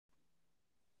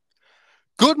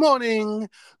Good morning,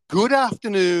 good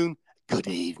afternoon, good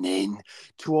evening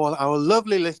to all our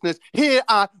lovely listeners here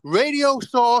at Radio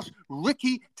Source.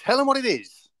 Ricky, tell them what it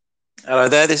is. Hello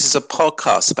there, this is a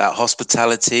podcast about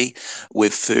hospitality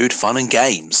with food, fun and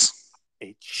games.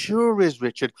 It sure is,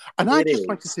 Richard. And I'd just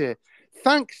like to say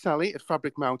thanks, Sally at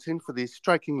Fabric Mountain, for the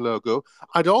striking logo.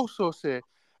 I'd also say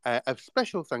a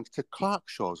special thanks to Clark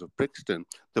Shores of Brixton,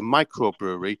 the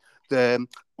microbrewery.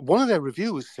 One of their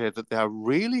reviews said that they are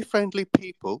really friendly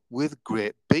people with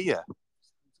great beer.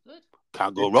 Good.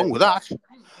 Can't go wrong with that.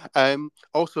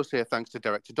 Also say thanks to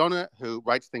Director Donna, who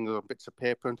writes things on bits of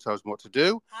paper and tells them what to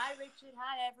do. Hi, Richard.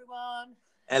 Hi, everyone.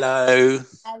 Hello.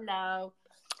 Hello.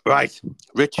 Right,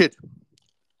 Richard,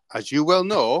 as you well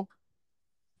know,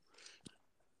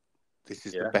 this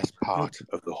is the best part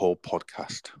of the whole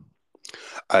podcast.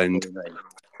 And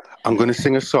I'm going to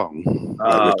sing a song.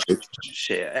 Richard.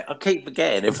 Shit. I keep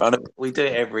forgetting. We do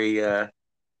it every...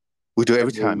 We do it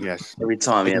every time, yes. Every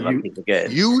time, yeah, I keep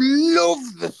forgetting. You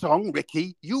love the song,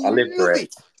 Ricky. You love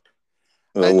it.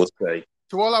 Well, we'll see.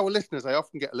 To all our listeners, I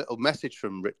often get a little message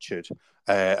from Richard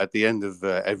at the end of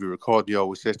every record. He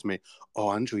always says to me,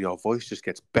 "Oh, Andrew, your voice just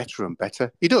gets better and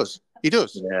better." He does.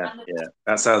 Yeah.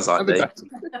 That sounds like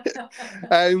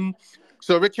me.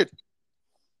 So, Richard.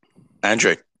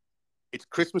 Andrew. It's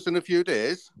Christmas in a few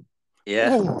days.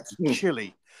 Yeah. Oh, it's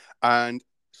chilly. And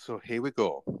so here we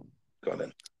go. Got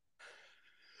it.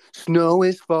 Snow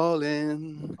is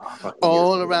falling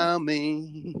all around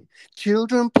me.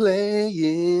 Children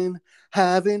playing,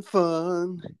 having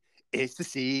fun. It's the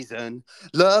season.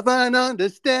 Love and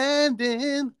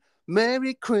understanding.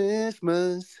 Merry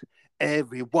Christmas,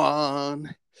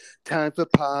 everyone. Time for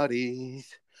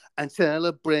parties and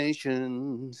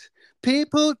celebrations.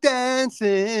 People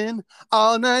dancing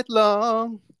all night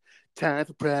long. Time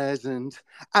for presents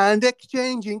and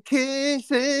exchanging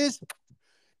kisses.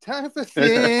 Time for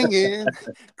singing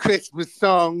Christmas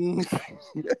songs.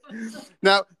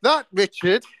 Now, that,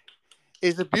 Richard,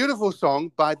 is a beautiful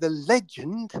song by the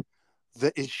legend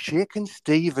that is Shakin'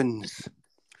 Stevens.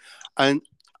 And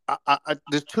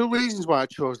there's two reasons why I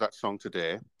chose that song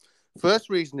today. First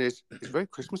reason is it's very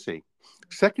Christmassy.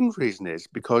 Second reason is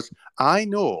because I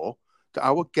know that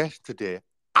our guest today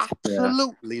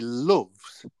absolutely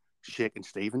loves Shakin'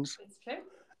 Stevens. It's true.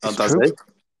 Does he?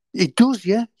 He does,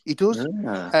 yeah, he does.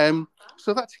 Yeah.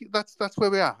 So that's where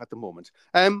we are at the moment.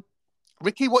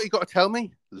 Ricky, what you got to tell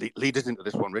me? Lead us into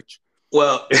this one, Rich.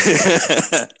 Well,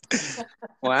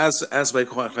 as we're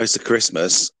quite close to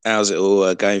Christmas, how's it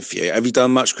all going for you? Have you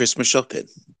done much Christmas shopping?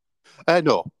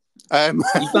 No. You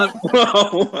don't?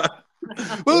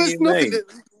 Well, there's nothing.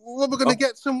 We're going to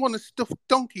get someone a stuffed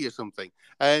donkey or something.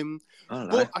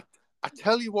 But I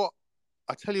tell you what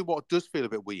does feel a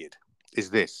bit weird is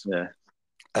this. Yeah.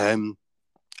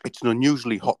 It's an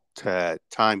unusually hot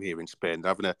time here in Spain.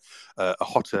 They're having a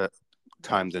hotter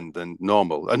time than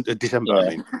normal, and December, I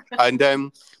mean.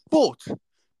 And but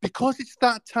because it's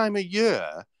that time of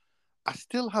year, I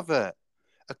still have a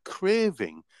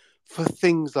craving for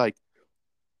things like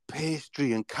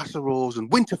pastry and casseroles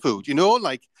and winter food. You know,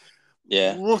 like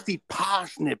rusty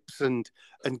parsnips and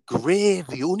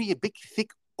gravy, only a big thick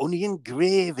onion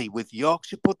gravy with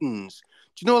Yorkshire puddings.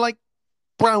 Do you know, like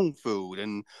brown food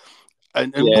and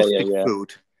rustic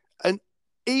food? And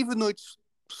even though it's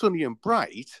sunny and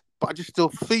bright, but I just still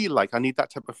feel like I need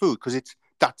that type of food because it's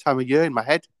that time of year in my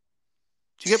head.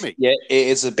 Do you get me? Yeah, it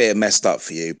is a bit messed up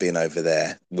for you being over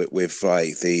there with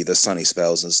like the sunny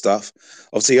spells and stuff.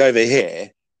 Obviously, over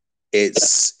here,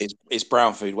 it's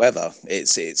brown food weather.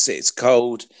 It's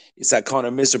cold. It's that kind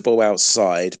of miserable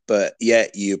outside, but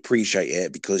yet you appreciate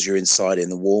it because you're inside in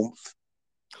the warmth.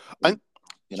 And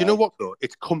you know what though?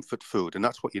 It's comfort food, and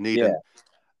that's what you need. Yeah.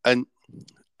 And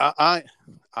I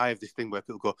have this thing where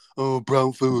people go, "Oh,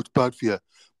 brown food's bad for you,"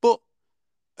 but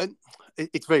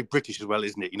it's very British as well,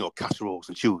 isn't it? You know, casseroles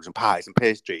and chews and pies and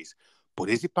pastries. But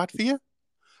is it bad for you?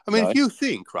 I mean, if you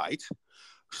think, right,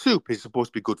 soup is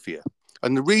supposed to be good for you.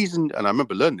 And the reason, and I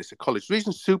remember learning this at college, the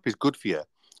reason soup is good for you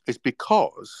is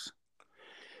because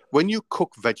when you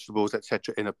cook vegetables,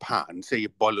 etc., in a pan, say you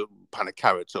boil a pan of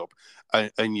carrots up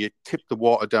and you tip the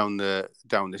water down the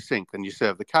sink and you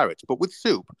serve the carrots. But with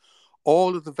soup,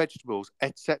 all of the vegetables,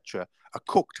 etc., are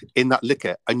cooked in that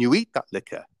liquor and you eat that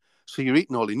liquor. So you're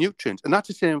eating all the nutrients. And that's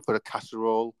the same for a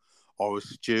casserole or a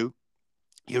stew.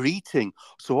 You're eating.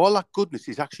 So all that goodness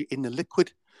is actually in the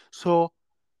liquid. So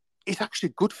it's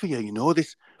actually good for you, you know,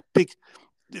 this big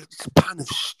pan of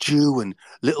stew and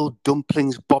little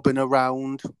dumplings bobbing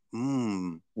around.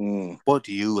 What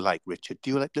do you like, Richard?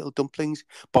 Do you like little dumplings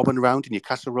bobbing around in your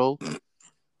casserole?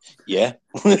 Yeah,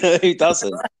 who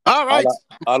doesn't? All right.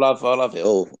 I love it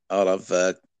all. I love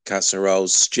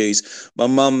casseroles, stews. My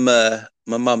mum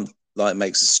like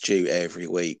makes a stew every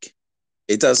week.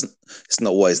 It's not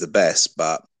always the best,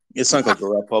 but it's something I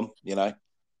grew up on,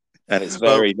 and it's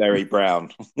Well, very, very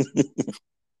brown.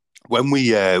 when we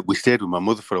stayed with my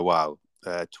mother for a while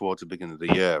towards the beginning of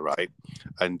the year, right?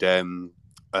 And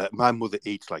my mother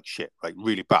eats like shit, like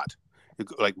really bad,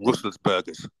 like Russell's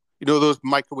burgers. You know those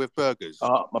microwave burgers?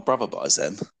 Oh, my brother buys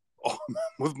them. Oh,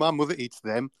 my mother eats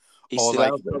them. He's Or still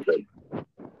like out there.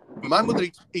 my mother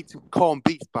eats corned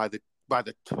beef by the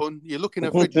ton. You look in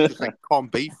her fridge, it's just like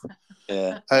corned beef.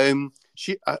 Yeah.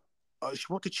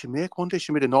 What did she make one day?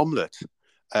 She made an omelette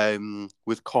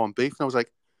with corned beef, and I was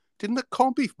like, didn't the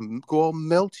corned beef go all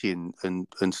melty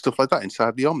and stuff like that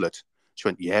inside the omelette? She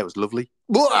went, yeah, it was lovely.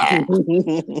 But I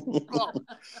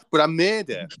made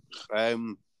it. I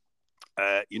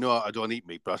don't eat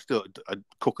meat, but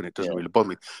cooking it doesn't really bother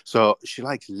me. So she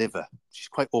likes liver. She's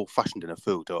quite old-fashioned in her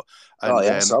food.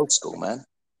 It's old school, man.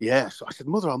 Yeah, so I said,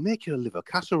 Mother, I'll make you a liver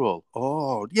casserole.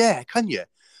 Oh, yeah, can you?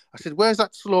 I said, where's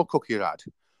that slow cook you had?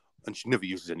 And she never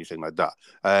uses anything like that.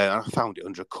 And I found it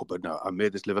under a cupboard now. I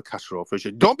made this liver casserole for her. She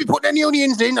said, don't be putting any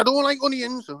onions in. I don't like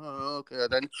onions. Oh, okay,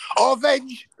 then. Oh, veg.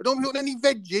 I don't be putting any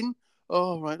veg in.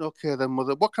 Oh, right, okay, then,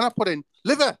 Mother. What can I put in?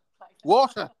 Liver.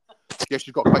 Water. Yeah,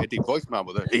 she's got quite a deep voice, my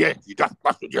mother. Yeah, you daft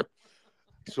bastard, yeah.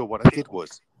 So what I did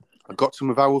was, I got some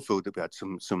of our food that we had,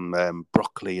 some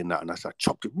broccoli and that, and I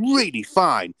chopped it really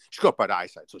fine. She's got bad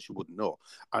eyesight, so she wouldn't know.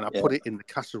 And I put it in the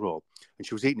casserole, and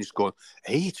she was eating this, going,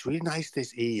 hey, it's really nice,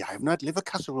 this. Hey, I haven't had liver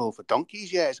casserole for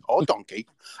donkeys, yes, or donkey.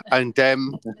 And I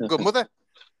go, Mother, do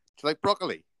you like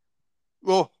broccoli?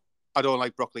 Oh, I don't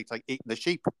like broccoli. It's like eating the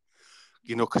sheep,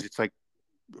 because it's like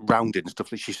rounded and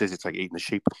stuff. Like she says it's like eating the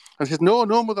sheep. And I says, no,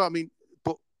 Mother, I mean,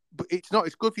 but it's not.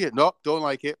 It's good for you. No, don't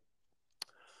like it.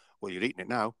 Well, you're eating it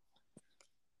now.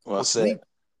 What's it?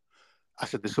 I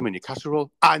said, there's some in your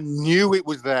casserole. I knew it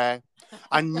was there.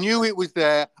 I knew it was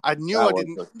there. I knew I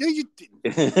didn't. No, you didn't.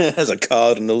 That's a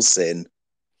cardinal sin.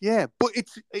 Yeah, but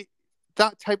it's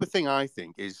that type of thing, I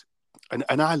think, is, and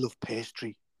I love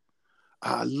pastry.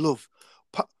 I love.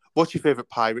 What's your favourite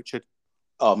pie, Richard?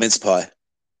 Oh, mince pie.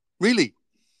 Really?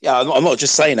 Yeah, I'm not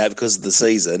just saying that because of the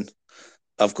season.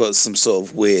 I've got some sort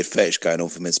of weird fetish going on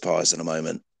for mince pies at the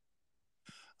moment.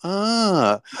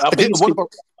 I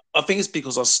think it's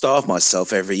because I starve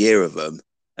myself every year of them,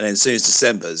 and then as soon as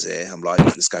December's here, I'm like,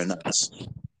 let's go nuts.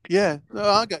 Yeah, no,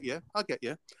 I get you.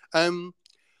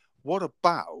 What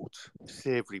about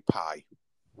savoury pie?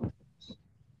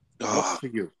 What's for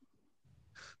you?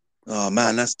 Oh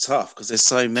man, that's tough because there's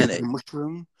so many. Chicken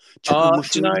mushroom. Do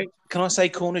you know? Can I say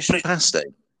Cornish pasty?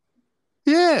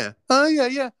 Yeah. Oh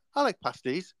yeah. I like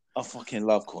pasties. I fucking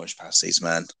love Cornish pasties,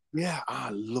 man. Yeah, I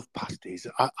love pasties.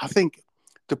 I think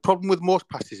the problem with most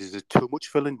pasties is there's too much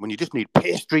filling when you just need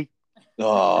pastry.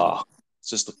 Oh, it's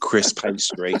just a crisp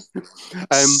pastry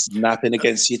snapping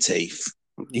against your teeth.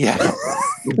 Yeah.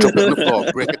 Drop it on the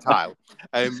floor, break a tile.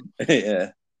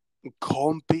 Yeah.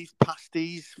 Corned beef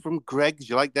pasties from Greg's.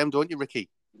 You like them, don't you, Ricky?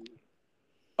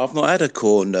 I've not had a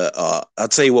corn. I'll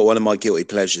tell you what. One of my guilty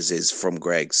pleasures is from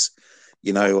Greg's.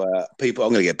 People.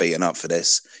 I'm going to get beaten up for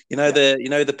this. The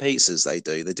pizzas they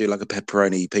do. They do like a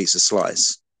pepperoni pizza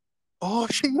slice. Oh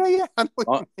shit! Yeah.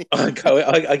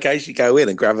 I occasionally go in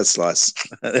and grab a slice.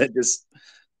 Just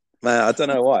man, I don't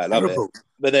know why I love it.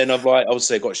 But then I've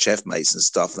obviously got chef mates and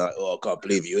stuff. Like, oh, I can't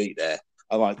believe you eat there.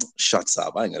 I'm like, shut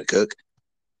up! I ain't going to cook.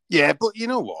 Yeah, but you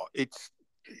know what? It's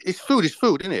food is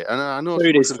food, isn't it? And I know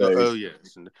food is food. Oh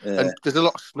yes, and there's a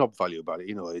lot of snob value about it.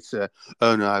 It's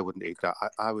oh no, I wouldn't eat that.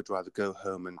 I would rather go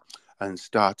home and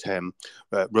start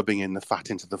rubbing in the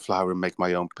fat into the flour and make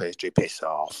my own pastry. Piss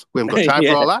off. We haven't got time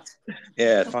for all that.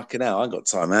 Yeah, fucking hell, I ain't got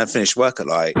time, man. I finished work at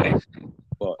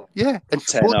what? Yeah, and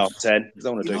 10 after 10. I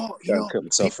don't want to cook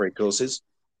myself 3 courses.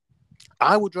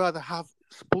 I would rather have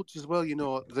spuds as well,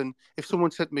 than if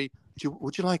someone said to me,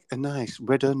 would you like a nice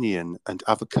red onion and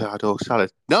avocado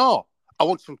salad? No, I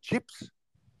want some chips.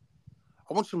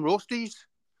 I want some roasties,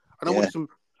 and I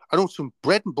want some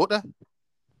bread and butter.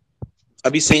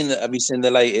 Have you seen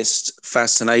the latest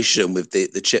fascination with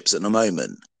the chips at the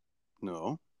moment?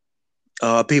 No.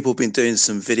 People have been doing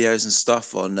some videos and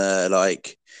stuff on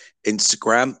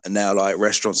Instagram, and now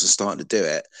restaurants are starting to do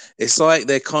it. It's like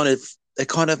they're kind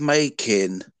of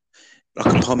making like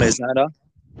a parmigiana,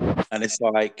 and it's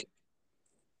like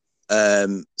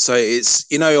so it's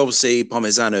obviously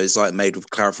parmigiana is like made with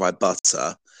clarified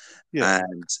butter,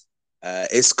 and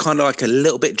it's kind of like a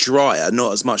little bit drier,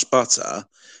 not as much butter.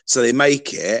 So they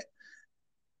make it,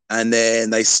 and then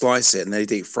they slice it and they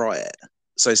deep fry it.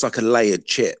 So it's like a layered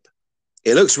chip.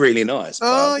 It looks really nice.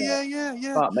 Oh, But,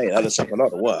 yeah. fuck me, that looks like a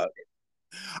lot of work.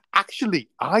 Actually,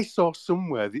 I saw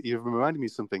somewhere that you've reminded me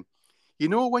of something. You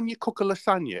know when you cook a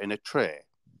lasagna in a tray,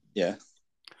 Yeah.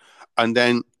 and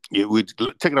then you would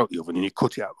take it out of the oven and you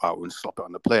cut it out and slop it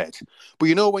on the plate. But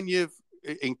you know when you've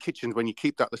in kitchens when you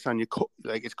keep that lasagna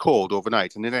like it's cold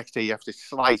overnight, and the next day you have to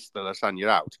slice the lasagna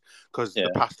out because the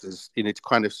pasta's in its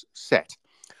kind of set.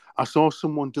 I saw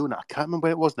someone doing that. I can't remember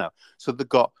where it was now. So they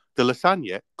got the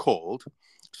lasagna cold,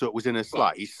 so it was in a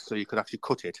slice, so you could actually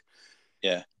cut it.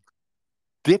 Yeah.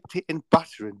 Dipped it in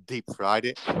batter and deep fried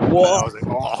it. What? And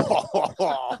I was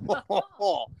like,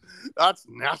 oh, that's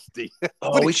nasty.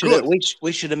 Oh, we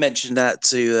should have mentioned that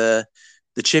to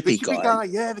the chippy guy.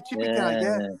 The chippy guy,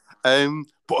 yeah.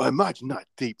 But imagine that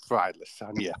deep fried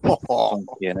lasagna.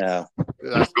 Yeah, now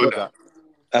that's good.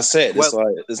 That's it.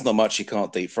 Well, there's not much you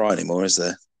can't deep fry anymore, is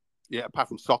there? Yeah, apart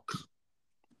from socks.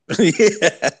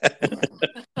 Yeah.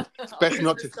 It's best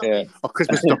not to. Yeah. Or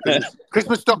Christmas stockings.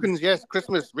 Christmas stockings, yes.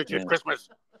 Christmas, Richard. Yeah. Christmas.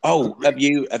 Oh, have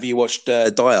you watched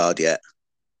Die Hard yet?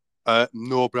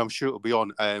 No, but I'm sure it'll be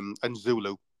on. And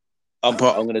Zulu. I'm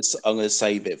gonna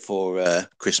save it for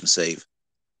Christmas Eve.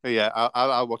 Yeah,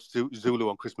 I'll watch Zulu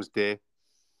on Christmas Day.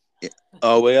 Yeah.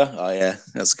 Oh, we are. Oh, yeah,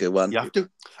 that's a good one. You have to.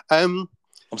 I'm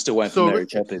still waiting for Mary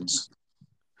Poppins.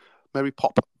 Mary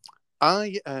Pop.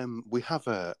 We have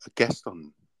a guest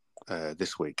on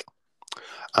this week,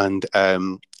 and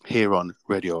here on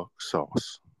Radio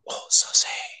Source. Oh, saucy.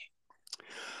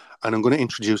 And I'm going to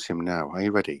introduce him now. Are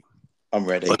you ready? I'm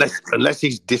ready. Unless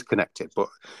he's disconnected, but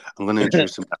I'm going to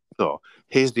introduce him now. So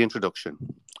here's the introduction.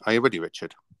 Are you ready,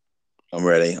 Richard? I'm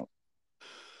ready.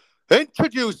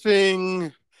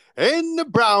 Introducing, in the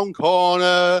brown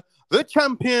corner, the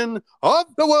champion of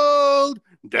the world,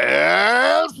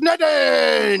 Del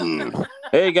Snedden.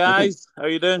 Hey guys, how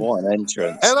you doing? What an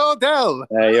entrance! Hello, Del.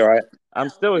 Hey, you all right? I'm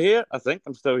still here. I think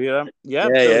I'm still here. Yeah,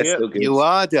 still good. You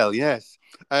are Del, yes.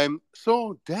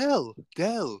 So Del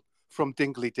from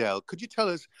Dingley Dell, could you tell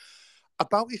us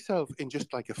about yourself in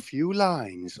just like a few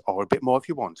lines, or a bit more if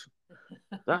you want?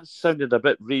 That sounded a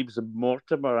bit Reeves and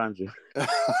Mortimer, Andrew.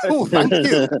 Oh, thank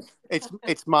you.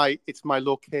 It's my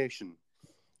location.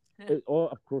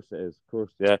 Of course it is. Of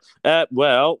course, yeah.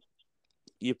 Well,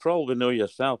 you probably know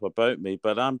yourself about me,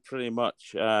 but I'm pretty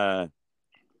much I've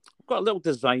got a little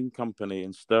design company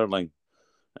in Stirling,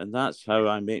 and that's how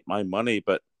I make my money.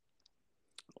 But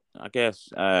I guess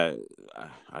I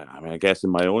guess in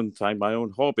my own time, my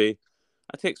own hobby,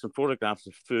 I take some photographs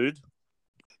of food.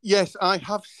 Yes, I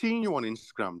have seen you on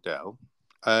Instagram, Del,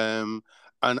 and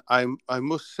I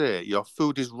must say your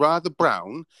food is rather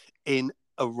brown in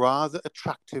a rather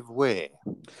attractive way.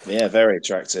 Yeah, very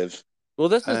attractive. Well,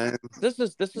 this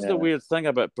is the weird thing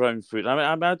about brown food. I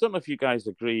mean, I don't know if you guys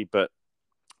agree, but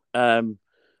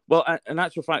well, in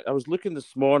actual fact, I was looking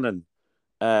this morning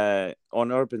on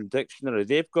Urban Dictionary.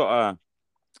 They've got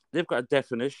a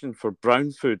definition for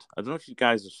brown food. I don't know if you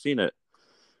guys have seen it,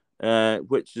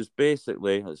 which is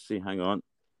basically, let's see, hang on,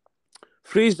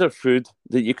 freezer food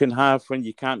that you can have when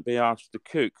you can't be arsed to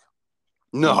cook.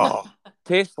 No,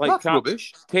 tastes like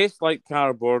rubbish. Tastes like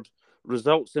cardboard,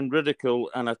 results in ridicule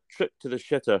and a trip to the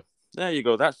shitter. There you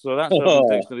go. That's Urban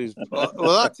Dictionary's.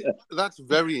 Well, that's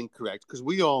very incorrect, because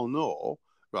we all know,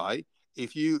 right?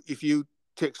 If you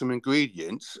take some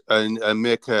ingredients and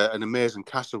make an amazing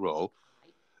casserole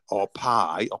or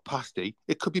pie or pasty,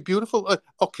 it could be beautiful.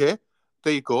 Okay,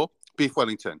 there you go. Beef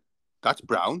Wellington. That's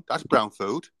brown. That's brown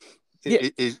food.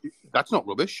 That's not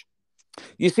rubbish.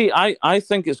 You see, I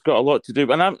think it's got a lot to do,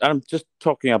 and I'm just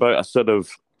talking about a sort of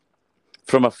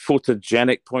from a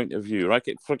photogenic point of view, right?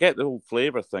 Forget the whole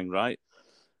flavor thing, right?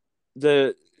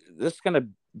 This kind of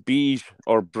beige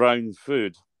or brown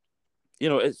food, you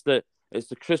know, it's the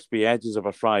crispy edges of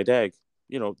a fried egg.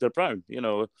 You know, they're brown. You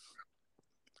know,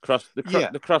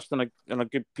 the crust on a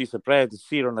good piece of bread, the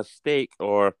sear on a steak,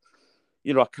 or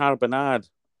you know, a carbonade,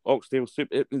 oxtail soup.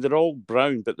 They're all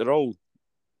brown, but they're all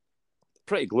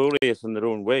pretty glorious in their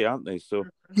own way, aren't they? So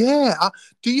yeah.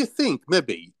 Do you think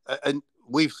maybe, and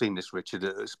we've seen this, Richard,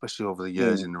 especially over the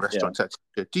years in the restaurants,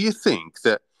 do you think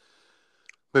that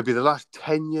maybe the last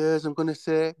 10 years, I'm going to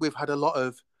say, we've had a lot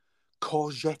of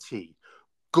courgette,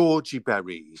 goji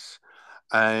berries,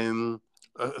 I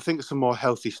think some more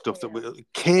healthy stuff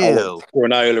kale,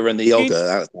 granola and the yogurt,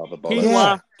 that's not the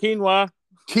bother.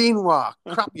 Quinoa,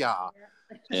 crap yeah.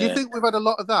 Do you think we've had a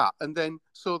lot of that? And then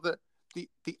so that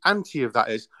the anti of that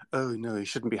is, oh no, you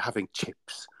shouldn't be having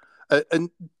chips, and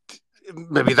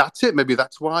maybe that's it. Maybe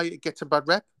that's why it gets a bad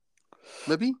rep.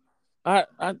 Maybe. I'm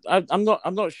not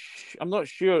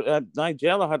sure.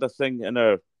 Nigella had a thing in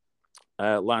her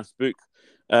last book,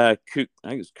 Cook. I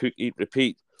think it's Cook, Eat,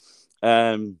 Repeat,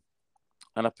 and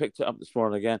I picked it up this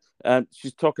morning again.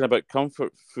 She's talking about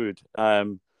comfort food,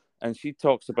 and she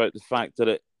talks about the fact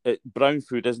that brown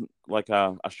food isn't like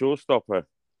a showstopper,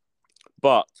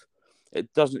 but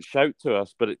it doesn't shout to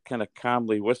us, but it kind of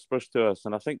calmly whispers to us.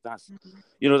 And I think that's,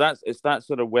 it's that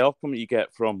sort of welcome you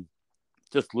get from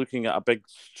just looking at a big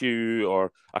stew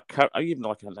or even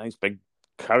like a nice big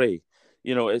curry.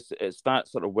 It's that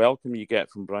sort of welcome you get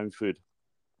from brown food.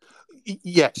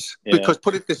 Yes, because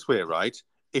put it this way, right?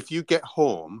 If you get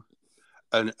home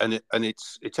and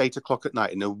it's 8 o'clock at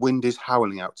night and the wind is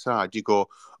howling outside, you go,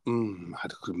 I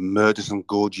could murder some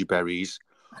goji berries.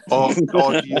 Or do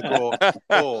you go,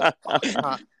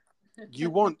 you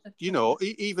want,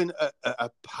 even a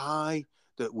pie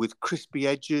that with crispy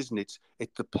edges and it's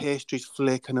the pastry's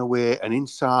flaking away and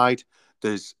inside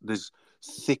there's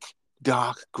thick,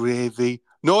 dark gravy.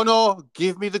 No,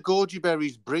 give me the goji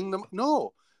berries, bring them.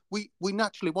 No. We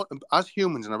naturally want them as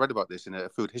humans, and I read about this in a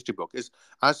food history book, is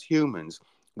as humans,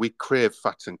 we crave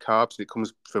fats and carbs, and it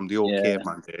comes from the old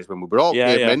caveman days when we were all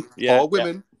cavemen, all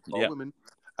women.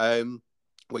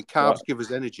 When carbs give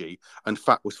us energy and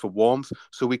fat was for warmth,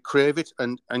 so we crave it,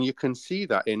 and you can see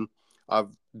that in, I've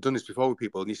done this before with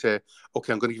people, and you say,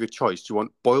 okay, I'm going to give you a choice. Do you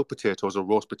want boiled potatoes or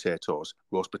roast potatoes?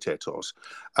 Roast potatoes.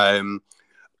 And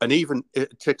even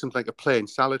take something like a plain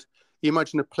salad. You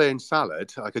imagine a plain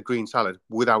salad, like a green salad,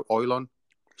 without oil on.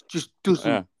 It just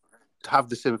doesn't have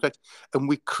the same effect. And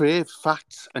we crave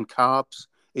fats and carbs.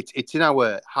 It's in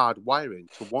our hard wiring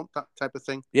to want that type of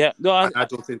thing. Yeah, no, I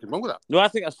don't think anything wrong with that. No, I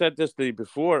think I said this to you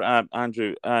before,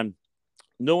 Andrew.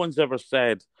 No one's ever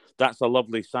said that's a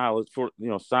lovely salad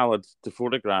salad to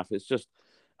photograph. It's just,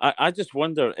 I just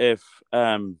wonder if,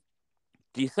 do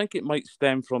you think it might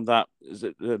stem from that? Is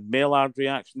it the Maillard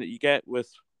reaction that you get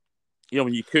with?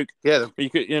 When you cook, when you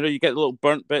cook, you get little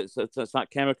burnt bits. It's that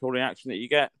chemical reaction that you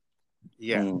get.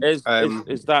 Yeah. Is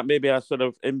that maybe a sort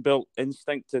of inbuilt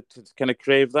instinct to kind of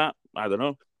crave that? I don't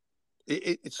know.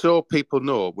 It's so people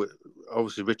know.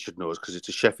 Obviously, Richard knows because it's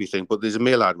a chefy thing. But there's a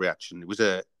Maillard reaction. It was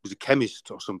a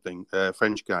chemist or something, a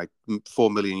French guy,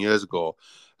 4 million years ago,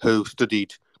 who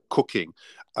studied cooking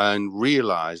and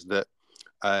realised that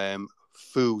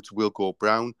foods will go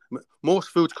brown. Most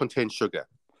foods contain sugar.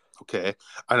 Okay,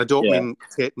 and I don't mean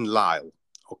Tate and Lyle.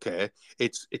 Okay,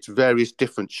 it's various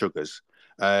different sugars.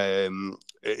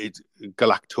 It's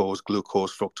galactose,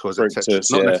 glucose, fructose,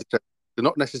 etc. They're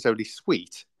not necessarily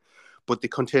sweet, but they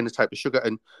contain a type of sugar,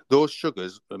 and those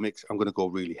sugars are mixed. I'm going to go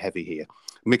really heavy here.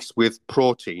 Mixed with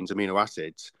proteins, amino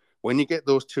acids. When you get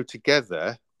those two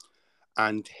together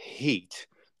and heat,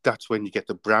 that's when you get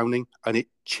the browning, and it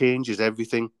changes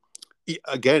everything.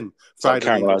 Again, it's like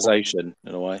caramelization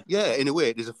in a way. Yeah, in a way,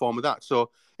 it is a form of that.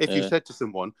 So if you said to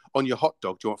someone, on your hot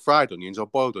dog, do you want fried onions or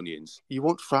boiled onions? You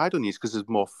want fried onions because there's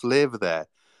more flavour there.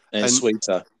 And it's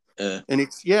sweeter. And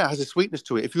it has a sweetness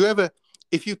to it.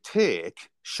 If you take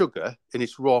sugar in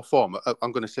its raw form,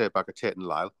 I'm going to say a bag of Tate and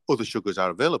Lyle, other sugars are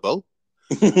available.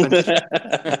 It's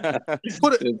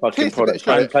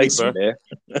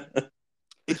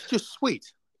just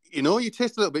sweet. You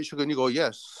taste a little bit of sugar and you go,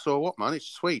 yes, so what, man? It's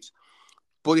sweet.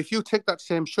 But if you take that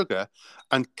same sugar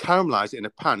and caramelize it in a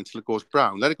pan until it goes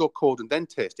brown, let it go cold and then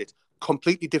taste it,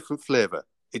 completely different flavor.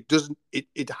 It doesn't.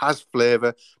 It has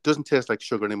flavor. Doesn't taste like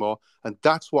sugar anymore. And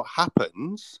that's what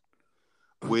happens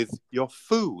with your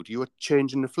food. You are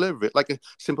changing the flavor of it, like a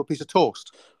simple piece of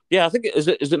toast. Yeah, I think is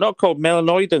it not called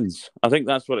melanoidins? I think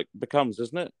that's what it becomes,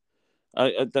 isn't it?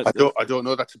 I don't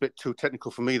know. That's a bit too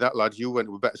technical for me, that lad. You went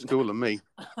to a better school than me.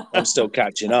 I'm still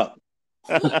catching up.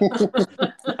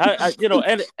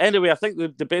 Anyway, I think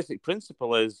the basic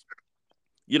principle is,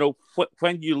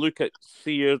 when you look at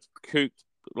seared, cooked,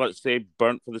 let's say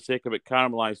burnt for the sake of it,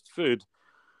 caramelized food,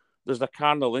 there's a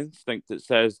carnal instinct that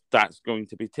says that's going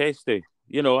to be tasty.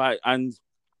 I'm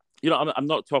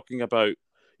not talking about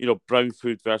brown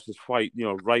food versus white,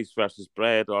 rice versus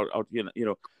bread, or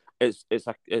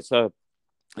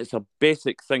it's a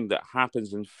basic thing that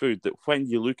happens in food, that when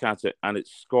you look at it and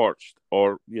it's scorched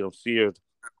or seared,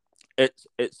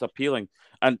 it's appealing.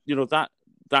 And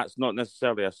that's not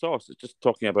necessarily a sauce. It's just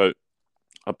talking about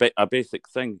a basic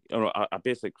thing, a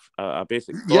basic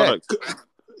product.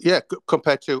 Yeah,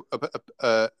 compared to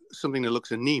something that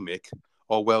looks anemic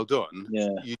or well done. Yeah,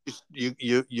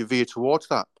 you veer towards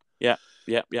that. Yeah.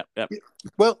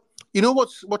 Well,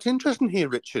 what's interesting here,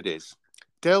 Richard, is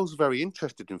Dale's very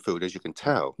interested in food, as you can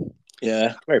tell.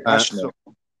 Yeah, very passionate.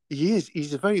 He is.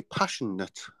 He's a very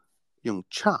passionate young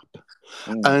chap.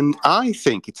 And I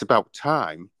think it's about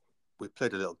time we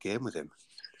played a little game with him.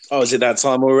 Oh, is it that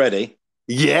time already?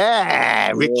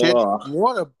 Yeah, Richard.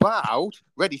 What about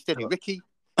Ready, Steady, Ricky?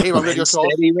 Here on Radio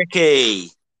Source. Steady,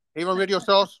 Ricky. Here on Radio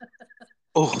Sauce.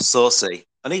 Oh, saucy.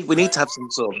 We need to have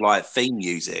some sort of like theme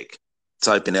music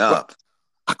to open it up.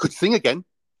 I could sing again.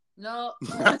 No.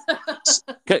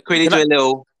 Can we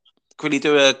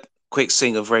do a quick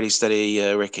sing of Ready Steady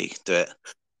Ricky? Do it.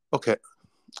 Okay.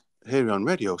 Here on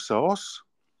Radio Sauce.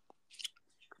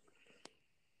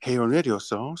 Here on Radio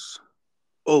Sauce.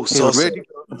 Oh, saucy.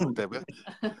 There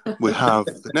we have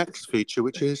the next feature,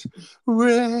 which is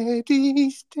Ready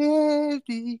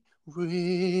Steady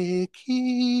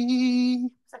Ricky.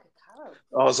 It's like a carol.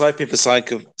 I was hoping for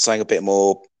something a bit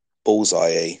more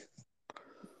bullseye-y.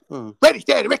 Oh. Ready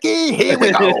Steady Ricky, here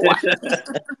we go.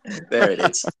 There it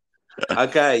is.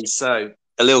 Okay, so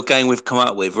a little game we've come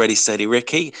up with, Ready Steady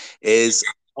Ricky, is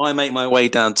I make my way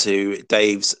down to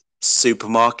Dave's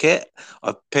supermarket.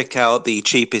 I pick out the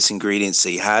cheapest ingredients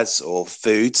he has or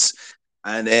foods,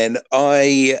 and then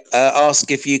I ask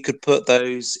if you could put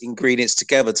those ingredients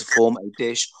together to form a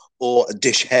dish or a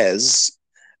dish has.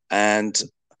 And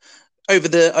over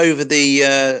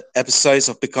the episodes,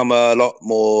 I've become a lot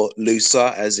more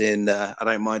looser, as in I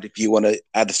don't mind if you want to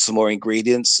add some more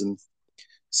ingredients and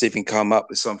see if you can come up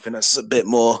with something that's a bit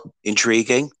more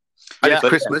intriguing. And it's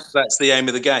Christmas. That's the aim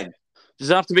of the game. Does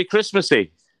it have to be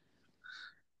Christmassy?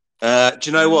 Do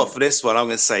you know what? For this one, I'm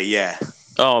going to say yeah.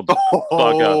 Oh,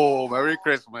 bugger. Merry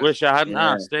Christmas. Wish I hadn't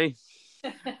asked, eh?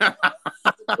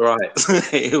 Right,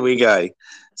 here we go.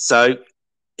 So,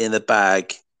 in the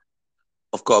bag,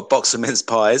 I've got a box of mince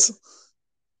pies.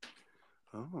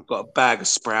 Oh. I've got a bag of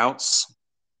sprouts.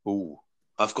 Ooh.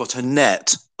 I've got a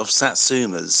net of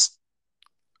satsumas.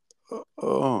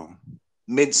 Oh.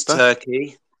 Minced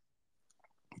turkey.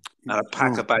 And a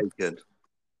pack of bacon.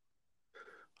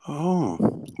 Oh.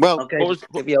 Well, Okay,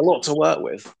 give you a lot to work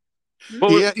with.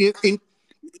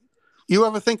 You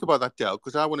ever think about that, Del?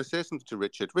 Because I want to say something to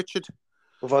Richard. Richard,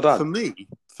 What have I done?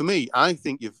 For me, I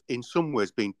think you've in some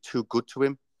ways been too good to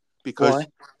him. Because, Why?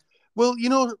 well,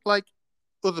 like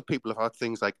other people have had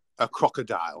things like a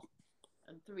crocodile.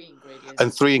 And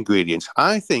 3 ingredients.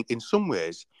 I think in some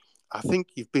ways,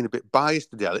 you've been a bit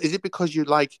biased, Adele. Is it because you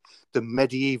like the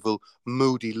medieval,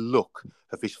 moody look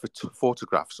of his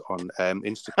photographs on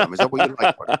Instagram? Is that what you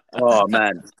like about it? Oh,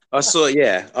 man.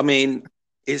 Yeah. I mean,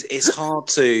 it's hard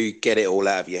to get it all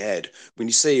out of your head. When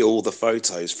you see all the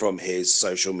photos from his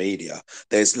social media,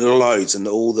 there's loads and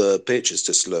all the pictures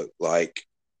just look like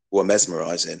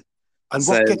mesmerising. And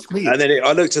what gets me... And then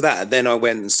I looked at that and then I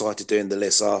went and started doing the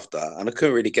list after and I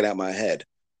couldn't really get out of my head.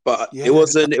 But it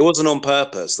wasn't on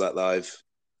purpose that I've,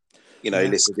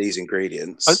 listed these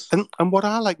ingredients. And what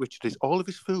I like, Richard, is all of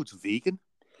his food's vegan.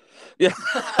 Yeah.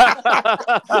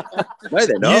 No,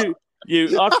 they're not.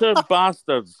 You utter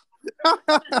bastards. So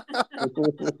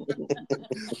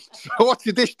what's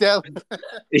your dish, Del?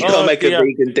 You gotta make a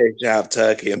vegan dish out of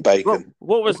turkey and bacon.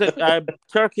 What was it?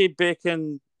 Turkey,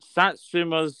 bacon,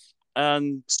 satsumas,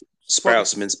 and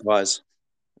sprouts, mince pies.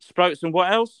 Sprouts and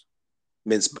what else?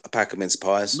 A pack of mince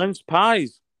pies. Mince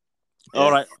pies. Yeah.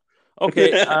 All right.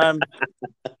 Okay.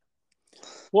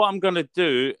 What I'm going to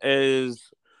do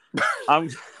is,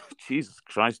 Jesus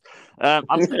Christ. I'm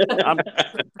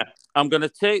going to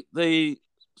take the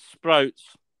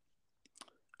sprouts,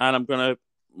 and I'm going to.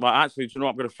 Well, actually, do you know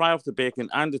what? I'm going to fry off the bacon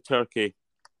and the turkey,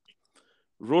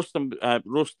 roast them,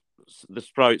 roast the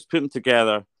sprouts, put them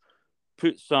together,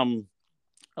 put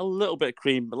a little bit of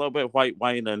cream, a little bit of white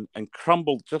wine in, and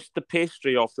crumble just the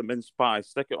pastry off the mince pie,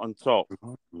 stick it on top.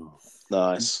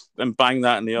 Nice. And bang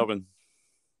that in the oven.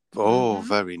 Oh,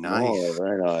 very nice. Oh,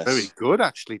 very nice. Very good,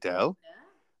 actually, Del.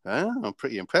 Yeah. I'm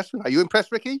pretty impressed. Are you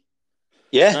impressed, Ricky?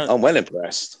 Yeah, I'm well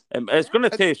impressed. It's going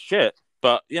to taste shit,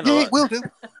 but, Yeah, it will do.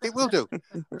 It will do.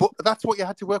 But that's what you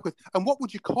had to work with. And what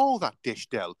would you call that dish,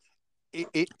 Del,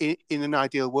 in an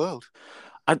ideal world?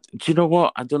 Do you know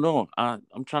what? I don't know.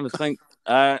 I'm trying to think.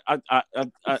 An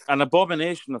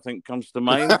abomination, I think, comes to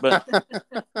mind. But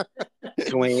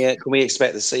can we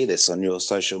expect to see this on your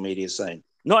social media soon?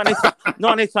 Not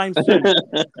anytime soon.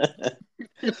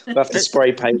 We'll have to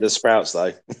spray paint the sprouts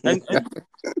though. And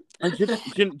do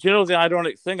you know the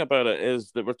ironic thing about it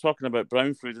is that we're talking about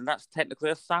brown food, and that's technically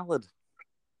a salad.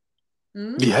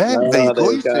 Yeah,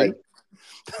 there you go.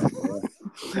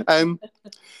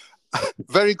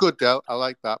 Very good, Del. I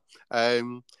like that.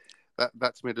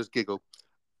 That's made us giggle.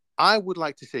 I would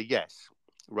like to say yes.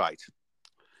 Right.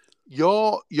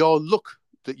 Your look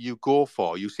that you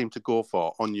seem to go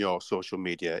for on your social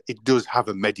media, it does have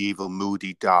a medieval,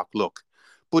 moody, dark look,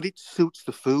 but it suits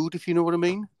the food, if you know what I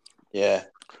mean. Yeah.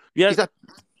 Yeah. Is that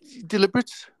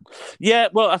deliberate? Yeah.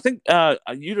 Well, I think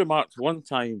you remarked one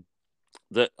time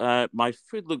that my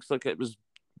food looks like it was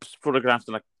photographed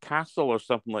in a castle or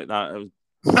something like that.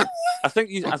 I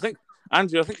think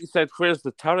Andrew, I think you said, "Where's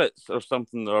the turrets?" or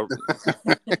something, or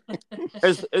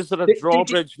is there a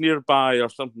drawbridge nearby or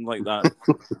something like that?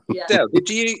 Yeah. Del, did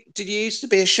you used to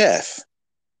be a chef?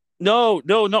 No,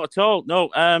 not at all. No.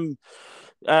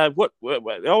 What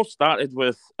it all started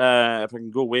with, if I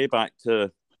can go way back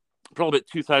to probably about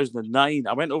 2009,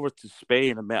 I went over to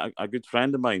Spain and met a good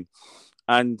friend of mine,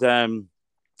 and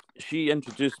she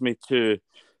introduced me to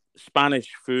Spanish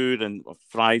food and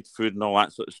fried food and all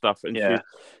that sort of stuff. And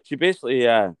she basically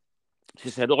she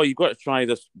said, "Oh, you've got to try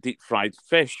this deep fried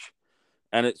fish,"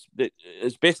 and it's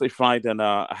basically fried in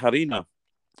a harina,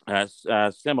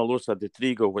 semelosa de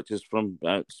trigo, which is from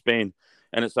Spain,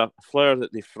 and it's a flour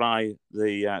that they fry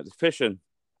the fish in.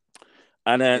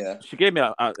 And she gave me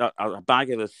a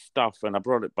bag of this stuff, and I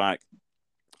brought it back,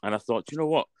 and I thought, you know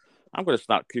what? I'm going to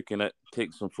start cooking it,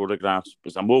 take some photographs. It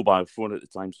was a mobile phone at the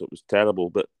time, so it was terrible.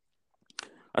 But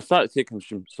I started taking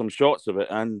some shots of it,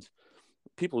 and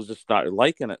people just started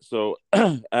liking it. So,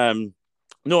 no,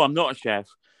 I'm not a chef,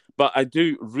 but I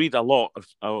do read a lot of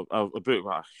a book,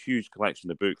 a huge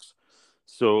collection of books.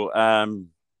 So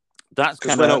that's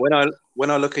kind of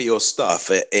when I look at your stuff,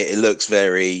 it looks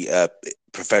very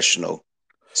professional.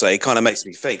 So it kind of makes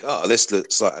me think, oh, this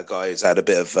looks like a guy who's had a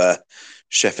bit of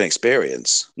chefing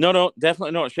experience. No,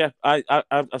 definitely not a chef.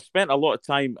 I've spent a lot of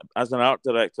time as an art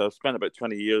director. I've spent about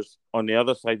 20 years on the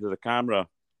other side of the camera.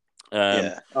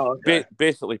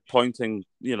 Basically pointing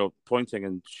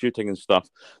and shooting and stuff,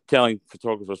 telling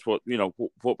photographers what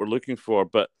we're looking for.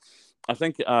 But I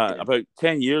think about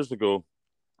 10 years ago,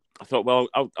 I thought, well,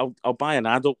 I'll buy an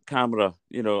adult camera.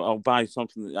 I'll buy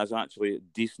something that's actually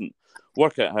decent,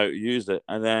 work out how to use it.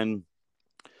 And then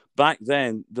back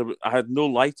then, I had no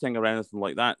lighting or anything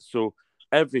like that. So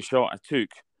every shot I took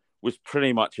was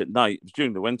pretty much at night. It was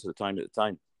during the winter time at the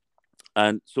time.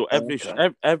 And so every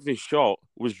shot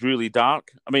was really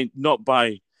dark. I mean, not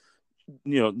by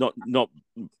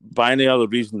any other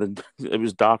reason than it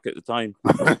was dark at the time.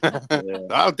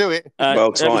 I'll do it. Well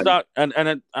it was timed. dark,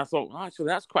 and I thought, oh, actually,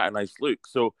 that's quite a nice look.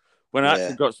 So when I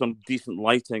actually got some decent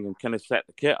lighting and kind of set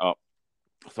the kit up,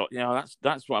 I thought,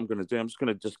 that's what I'm going to do. I'm just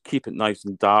going to just keep it nice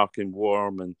and dark and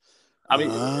warm, and I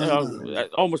mean,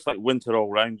 almost like winter all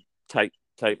round type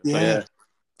thing.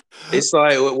 It's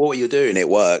like what you're doing, it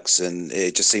works, and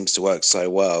it just seems to work so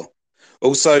well.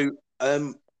 Also,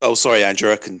 sorry,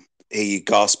 Andrew, I can hear you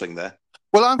gasping there.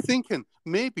 Well, I'm thinking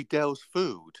maybe Dell's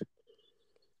food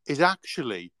is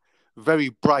actually very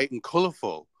bright and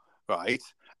colourful, right?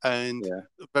 And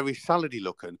very salady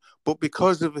looking, but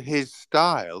because of his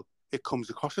style, it comes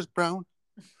across as brown.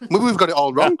 Maybe we've got it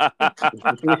all wrong.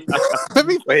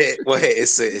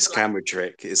 It's camera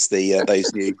trick. It's the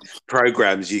those new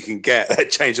programs you can get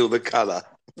that change all the colour.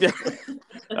 Yeah,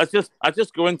 I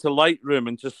just go into Lightroom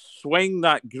and just swing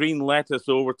that green lettuce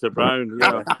over to brown.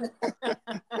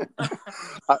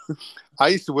 I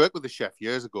used to work with a chef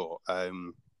years ago,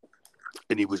 and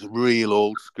he was real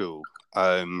old school,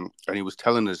 and he was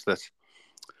telling us that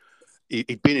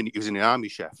he was an army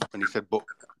chef, and he said, but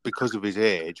because of his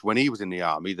age, when he was in the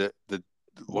army, that there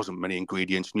wasn't many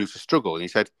ingredients and used to struggle. And he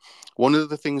said one of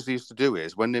the things they used to do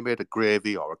is when they made a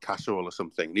gravy or a casserole or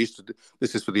something, this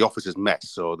is for the officers' mess,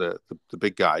 so the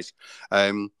big guys,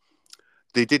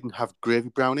 they didn't have gravy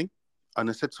browning. And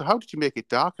I said, so how did you make it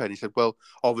darker? And he said, well,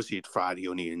 obviously you'd fry the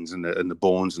onions and the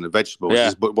bones and the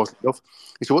vegetables, but it wasn't enough.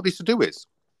 He said, what they used to do is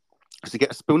to get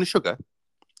a spoon of sugar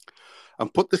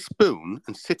and put the spoon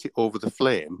and sit it over the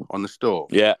flame on the stove.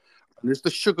 Yeah. And as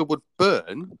the sugar would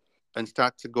burn and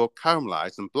start to go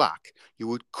caramelized and black, you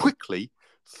would quickly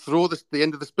throw the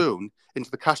end of the spoon into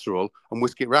the casserole and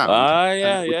whisk it round.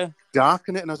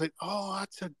 Darken it. And I was like, oh,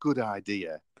 that's a good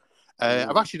idea.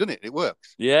 I've actually done it. It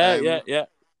works. Yeah.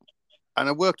 And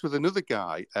I worked with another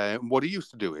guy. What he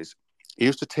used to do is he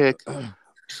used to take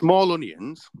small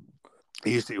onions.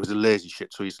 It was a lazy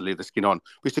shit, so he used to leave the skin on.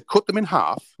 We used to cut them in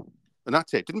half, and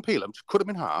that's it. Didn't peel them, just cut them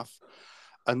in half.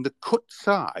 And the cut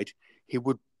side, he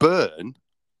would burn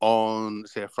on,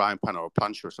 say, a frying pan or a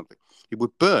plancha or something. He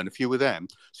would burn a few of them.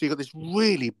 So you got this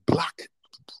really black,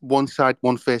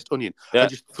 one-faced onion. Yeah. And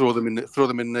just throw them in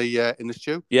the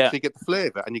stew. Yeah. So you get the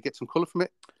flavour and you get some colour from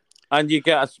it. And you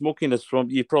get a smokiness from.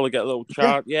 You probably get a little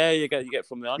char. Yeah, you get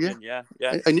from the onion. Yeah.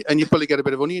 And you probably get a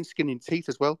bit of onion skin in teeth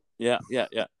as well. Yeah.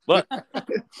 But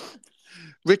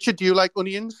Richard, do you like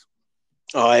onions?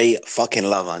 I fucking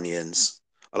love onions.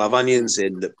 I love onions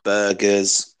in the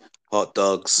burgers, hot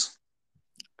dogs.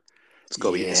 It's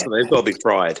got to be. They've got to be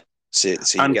fried, so you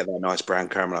can get that nice brown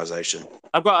caramelization.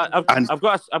 I've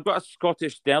got a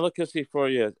Scottish delicacy for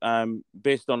you,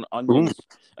 based on onions.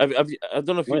 I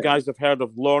don't know if you guys have heard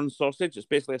of Lorne sausage. It's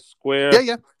basically a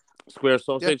square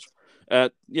sausage. A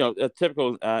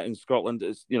typical in Scotland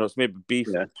is, it's maybe beef,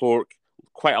 Yeah. pork,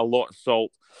 quite a lot of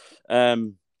salt.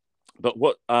 But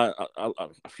what a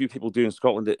few people do in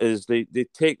Scotland is they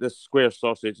take this square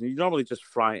sausage, and you normally just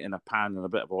fry it in a pan in a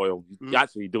bit of oil.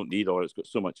 Actually, you don't need oil; it's got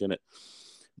so much in it.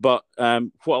 But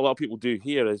what a lot of people do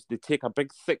here is they take a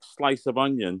big thick slice of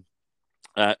onion,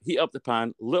 heat up the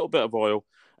pan, a little bit of oil,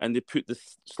 and they put the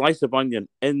slice of onion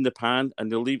in the pan,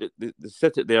 and they'll leave it. They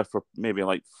sit it there for maybe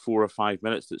like 4 or 5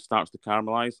 minutes. It starts to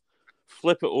caramelize.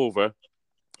 Flip it over.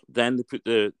 Then they put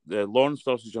the Lorne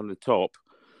sausage on the top,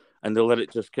 and they'll let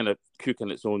it just kind of cook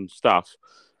in its own stuff.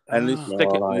 And they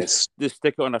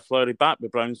stick it on a floury bat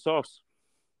with brown sauce.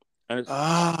 And it's,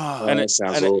 that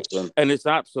sounds awesome. And it's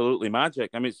absolutely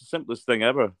magic. I mean, it's the simplest thing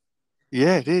ever.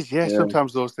 Yeah, it is. Yeah,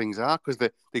 sometimes those things are, because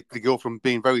they go from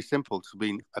being very simple to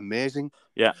being amazing.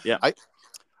 Yeah. I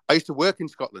used to work in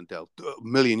Scotland, Del, a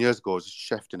million years ago. I was a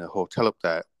chef in a hotel up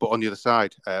there, but on the other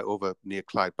side, over near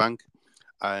Clydebank.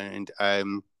 And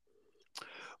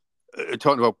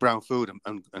talking about brown food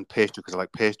and pastry, because I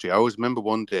like pastry. I always remember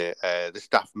one day the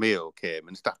staff meal came,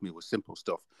 and the staff meal was simple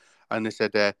stuff. And they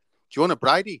said, do you want a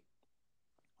bridie?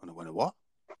 And I went, a what?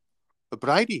 A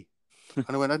bridie?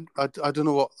 And I went, I don't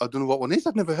know what one is.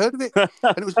 I've never heard of it.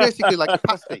 And it was basically like a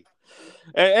pasty.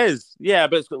 It is, yeah,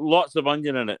 but it's got lots of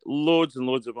onion in it, loads and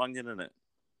loads of onion in it.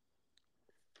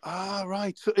 Ah,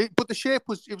 right. So, but the shape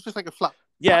was just like a flat.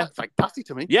 Yeah, it's like pasty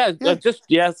to me. Yeah.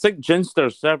 Think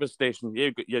Ginster's service station.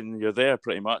 You're there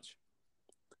pretty much.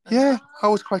 Yeah, I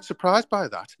was quite surprised by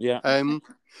that. Yeah.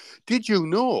 Did you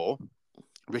know,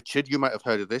 Richard? You might have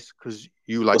heard of this because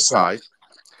you like pies.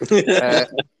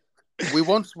 We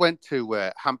once went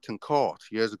to Hampton Court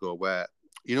years ago, where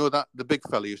that the big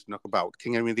fella used to knock about,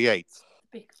 King Henry VIII.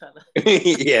 Big fella.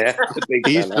 Yeah, the big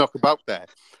he used to knock about there,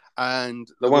 and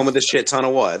the one with the shit ton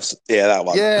of wives. Yeah, that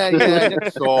one. Yeah,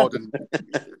 sword and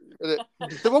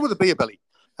the one with the beer belly.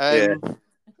 And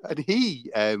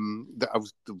he, I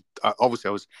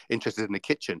was interested in the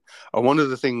kitchen, and one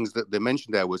of the things that they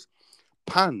mentioned there was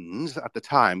pans at the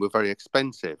time were very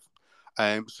expensive,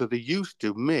 so they used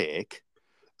to make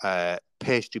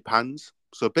pastry pans.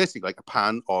 So basically like a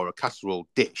pan or a casserole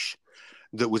dish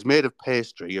that was made of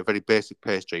pastry, a very basic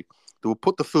pastry. They would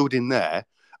put the food in there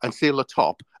and seal the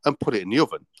top and put it in the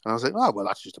oven. And I was like, oh, well,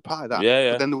 that's just a pie, that.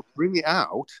 Yeah. But then they would bring it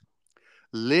out,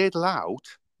 ladle out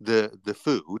the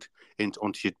food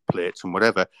onto your plates and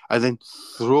whatever, and then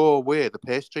throw away the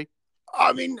pastry.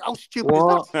 I mean, how stupid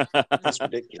is that? That's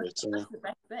ridiculous. That's the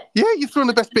best bit. Yeah, you've thrown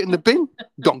the best bit in the bin,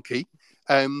 donkey.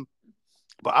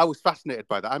 But I was fascinated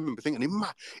by that. I remember thinking,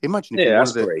 imagine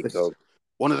if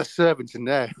one of the servants in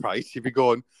there, right? You'd be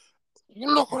going,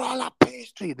 look at all that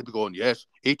pastry. And they'd be going, yes,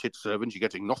 eat it, servant. You're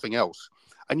getting nothing else.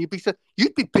 And you'd be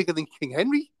bigger than King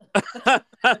Henry.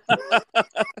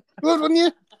 Wouldn't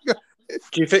you?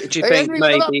 Do you think Henry,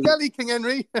 maybe belly, King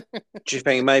Henry? Do you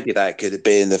think maybe that could have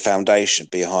been the foundation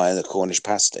behind the Cornish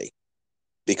pasty?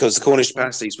 Because the Cornish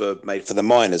pasties were made for the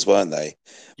miners, weren't they?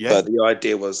 Yeah. But the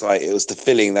idea was like it was the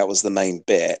filling that was the main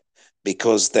bit,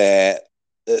 because their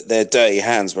dirty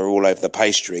hands were all over the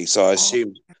pastry. So I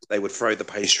assumed they would throw the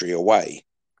pastry away.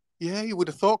 Yeah, you would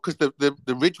have thought, because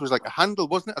the ridge was like a handle,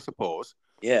 wasn't it? I suppose.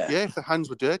 Yeah. Yeah, if the hands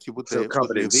were dirty, would they?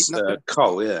 Covered in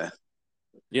coal. Yeah.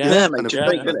 Yeah.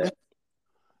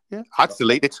 Yeah, I'd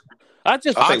delete it. I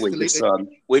think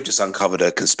we've just uncovered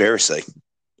a conspiracy.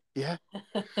 Yeah,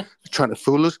 trying to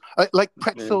fool us. Like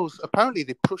pretzels. Yeah. Apparently,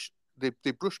 they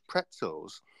brush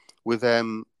pretzels with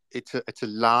It's a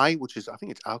lye, which is, I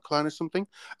think it's alkaline or something,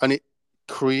 and it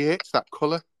creates that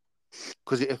color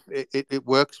because it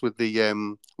works with the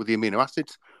amino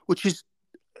acids, which is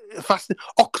fascinating.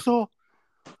 Oxo.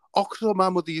 My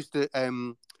mother used to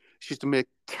she used to make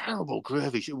terrible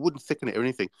gravy. She wouldn't thicken it or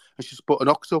anything, and she just put an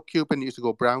oxo cube in. It used to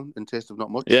go brown and taste of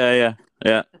not much. Yeah.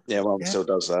 Mum still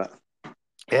does that.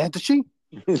 Yeah, does she?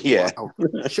 Yeah. Wow.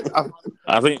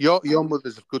 I think your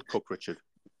mother's a good cook, Richard.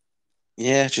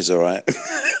 Yeah, she's all right.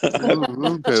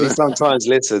 She sometimes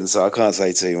listens, so I can't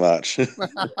say too much.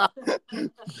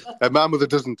 My mother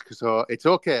doesn't, so it's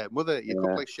okay. Mother, you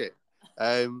cook like shit.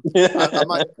 I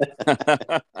might...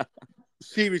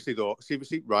 Seriously,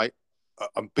 right?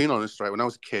 I'm being honest, right? When I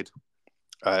was a kid,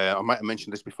 I might have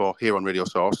mentioned this before here on Radio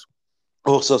Source.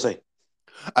 Oh, saucy.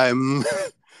 My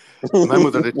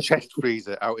mother had a chest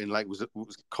freezer out in it was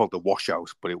called the wash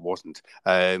house, but it wasn't.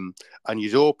 And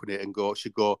you'd open it and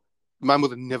she'd go. My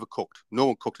mother never cooked. No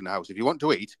one cooked in the house. If you want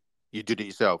to eat, you did it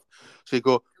yourself. So you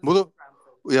go, Mother,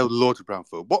 we have loads of brown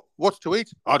food. What's to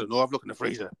eat? I don't know. I've looked in the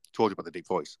freezer. Told you about the deep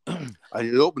voice. And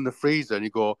you open the freezer and you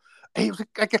go, hey, it was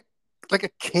like a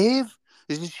cave.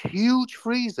 There's this huge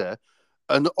freezer,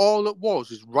 And all it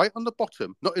was is right on the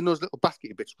bottom, not in those little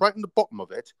baskety bits, right on the bottom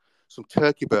of it, some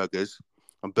turkey burgers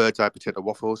and bird's eye potato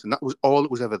waffles, and that was all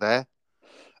that was ever there.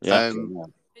 Yeah.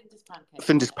 Finder's pancakes.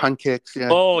 Finder's pancakes, yeah.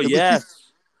 Oh, It was yes.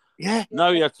 just- yeah. Now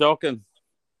you're talking.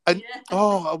 And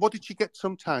Yeah. what did she get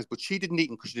sometimes? But she didn't eat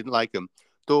them because she didn't like them.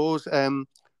 Those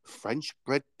French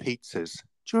bread pizzas.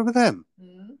 Do you remember them?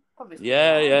 Probably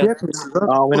Yeah.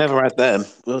 Oh, we never had them.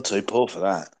 We were too poor for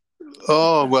that.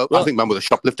 Oh, well, I think my mother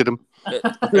shoplifted them.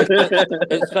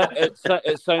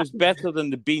 It sounds better than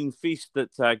the bean feast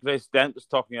that Grace Dent was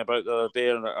talking about the other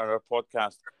day on our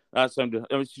podcast. That sounded.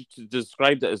 She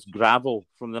described it as gravel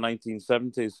from the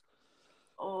 1970s.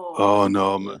 Oh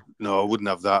no, I wouldn't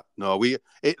have that. No, I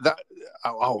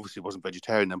obviously wasn't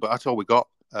vegetarian then, but that's all we got.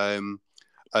 And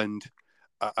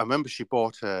I remember she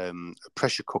bought a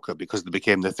pressure cooker because it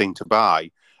became the thing to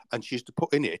buy, and she used to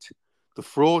put in it the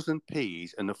frozen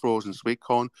peas and the frozen sweet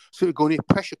corn. So it would go in a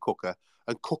pressure cooker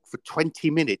and cook for 20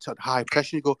 minutes at high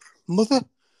pressure. And you go, Mother,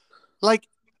 like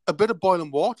a bit of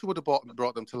boiling water would have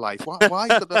brought them to life. Why?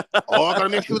 I've got to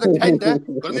make sure they're tender.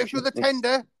 Got to make sure they're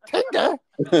tender. Tender.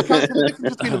 I can't tell the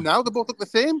difference between them now. They both look the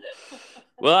same.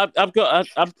 Well,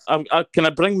 can I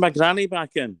bring my granny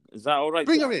back in? Is that all right?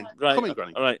 Bring her in. Right. Come in,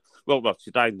 Granny. All right. Well,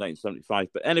 she died in 1975.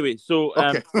 But anyway, so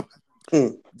Okay.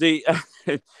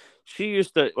 she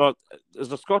used to. Well,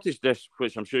 there's a Scottish dish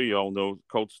which I'm sure you all know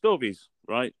called stovies,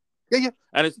 right? Yeah.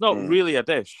 And it's not really a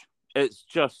dish. It's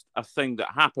just a thing that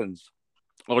happens,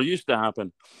 or used to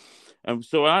happen. And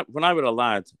so when I was a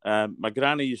lad, my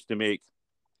granny used to make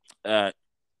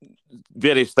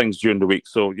various things during the week.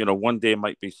 So, one day it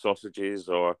might be sausages,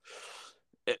 or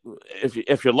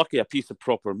if you're lucky, a piece of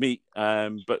proper meat.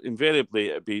 But invariably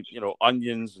it'd be,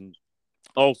 onions and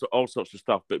all sorts of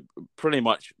stuff, but pretty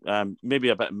much maybe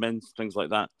a bit of mince, things like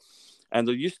that. And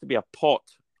there used to be a pot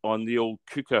on the old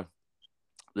cooker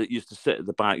that used to sit at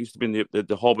the back. It used to be in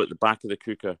the hob at the back of the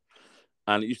cooker,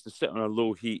 and it used to sit on a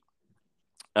low heat.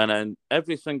 And then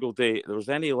every single day, if there was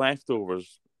any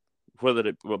leftovers,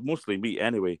 mostly meat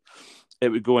anyway, it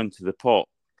would go into the pot.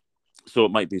 So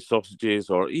it might be sausages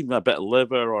or even a bit of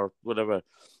liver or whatever.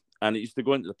 And it used to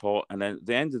go into the pot. And then at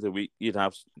the end of the week, she'd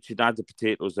add the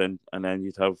potatoes in, and then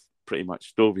you'd have pretty much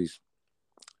stovies.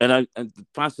 And the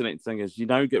fascinating thing is you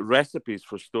now get recipes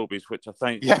for stovies, which I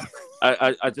think,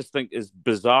 I just think is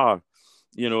bizarre.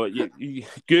 You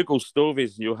Google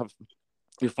stovies and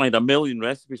you find a million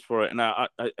recipes for it. And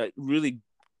it really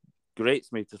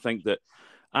grates me to think that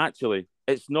actually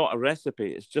it's not a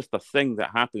recipe. It's just a thing that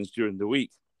happens during the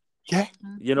week. Yeah.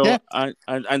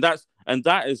 And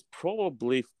that is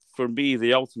probably for me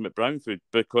the ultimate brown food,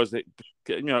 because it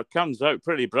comes out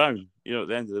pretty brown, at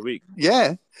the end of the week.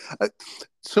 Yeah.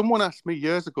 Someone asked me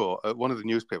years ago at one of the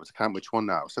newspapers, I can't remember which one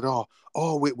now, said,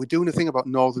 we're doing a thing about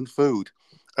northern food.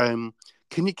 Can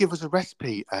you give us a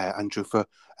recipe, Andrew, for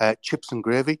chips and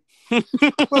gravy?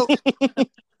 Well,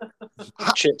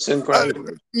 chips and gravy.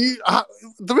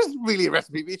 There isn't really a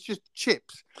recipe. It's just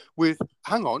chips with,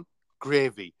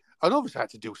 gravy. And obviously I had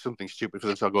to do something stupid for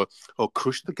them. So I go,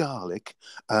 crush the garlic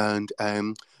and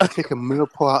take a meal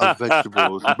pot of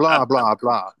vegetables, blah, blah,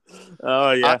 blah. Oh,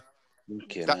 yeah.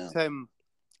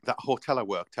 That hotel I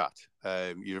worked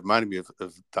at, you reminded me of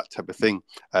that type of thing.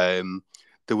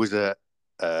 There was a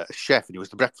chef, and he was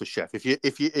the breakfast chef.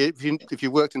 If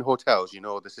you worked in hotels, you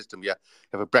know the system. You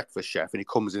have a breakfast chef, and he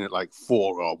comes in at like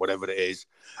 4 or whatever it is,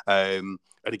 and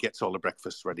he gets all the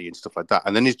breakfast ready and stuff like that.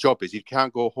 And then his job is he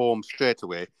can't go home straight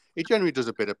away. He generally does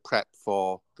a bit of prep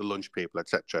for the lunch people,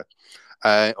 etc.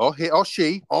 Or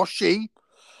she.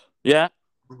 Yeah.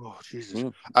 Oh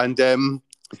Jesus! And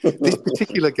this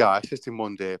particular guy says to him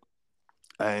one day,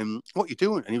 what are you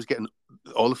doing? And he was getting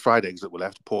all the fried eggs that were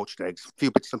left, poached eggs, a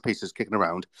few bits and pieces kicking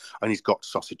around, and he's got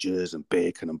sausages and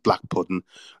bacon and black pudding,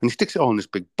 and he sticks it all in this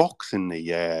big box in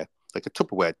the like a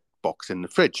Tupperware box in the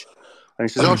fridge, and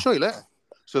he says, I'll show you later.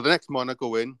 So the next morning I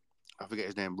go in, I forget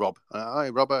his name, Rob. Hi,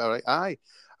 Robert. All right, aye.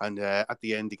 And at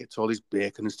the end, he gets all his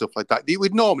bacon and stuff like that.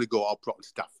 We'd normally go all proper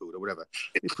staff food or whatever.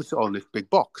 He puts it all in this big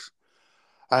box.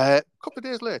 A couple of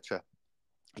days later,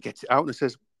 he gets it out and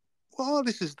says, well,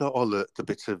 this is all the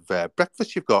bits of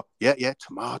breakfast you've got. Yeah,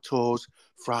 tomatoes,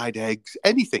 fried eggs,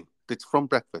 anything that's from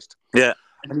breakfast. Yeah.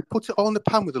 And he puts it all in the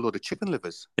pan with a load of chicken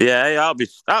livers. Yeah,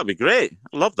 that'd be great.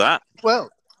 I love that.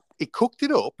 Well, he cooked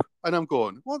it up, and I'm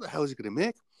going, what the hell is he going to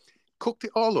make? Cooked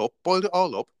it all up, boiled it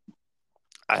all up,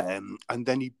 and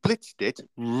then he blitzed it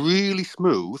really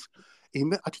smooth.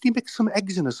 Did he mix some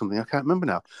eggs in or something? I can't remember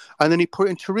now. And then he put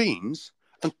it in terrines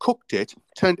and cooked it,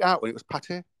 turned it out when it was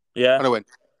pate. Yeah. And I went,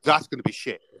 that's going to be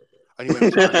shit. And he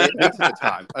went, I ate that at the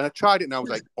time. And I tried it and I was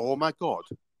like, oh my God,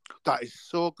 That is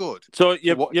so good. So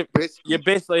you're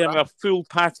basically having a full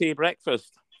pate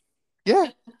breakfast. Yeah,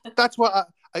 that's what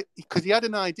because he had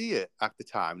an idea at the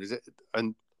time.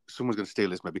 And someone's going to steal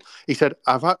this maybe. He said,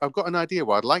 I've got an idea.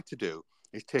 What I'd like to do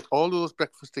is take all those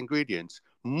breakfast ingredients,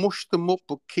 mush them up,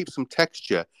 but keep some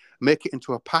texture, make it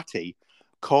into a patty,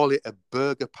 call it a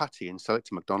burger patty, and sell it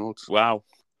to McDonald's. Wow,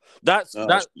 that's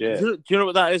that. Yeah. Do you know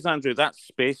what that is, Andrew? That's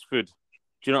space food. Do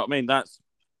you know what I mean? That's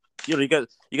you get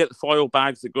the foil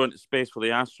bags that go into space for the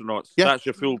astronauts. Yeah. That's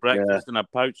your full breakfast in a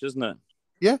pouch, isn't it?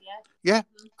 Yeah.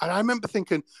 And I remember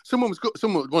thinking, one of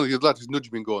the lads was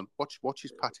nudging me and going, watch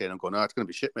his patty. And I'm going, it's going to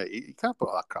be shit, mate. You can't put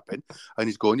all that crap in. And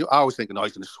he's going, I was thinking,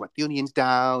 he's going to sweat the onions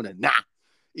down. And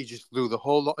he just threw the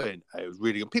whole lot in. It was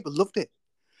really good. People loved it.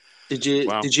 Did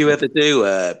you ever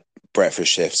do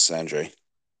breakfast shifts, Andrew?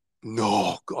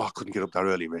 No, God, I couldn't get up that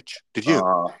early, Rich. Did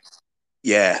you?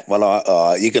 Yeah.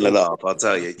 Well, you're going to laugh, I'll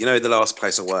tell you. You know the last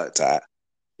place I worked at?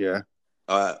 Yeah.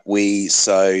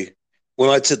 When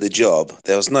I took the job,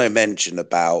 there was no mention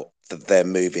about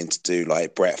them moving to do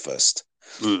like breakfast.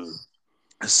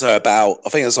 So I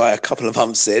think it was like a couple of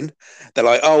months in, they're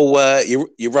like,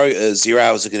 your rotas, your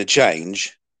hours are going to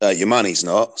change. Your money's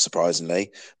not,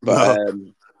 surprisingly. But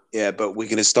but we're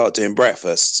going to start doing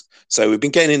breakfasts. So we've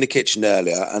been getting in the kitchen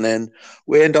earlier, and then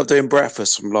we end up doing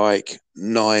breakfast from like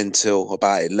 9 till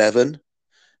about 11.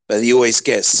 But you always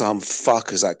get some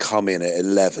fuckers that come in at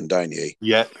 11, don't you?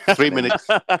 Yeah, 3 minutes.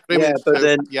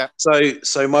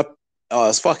 So my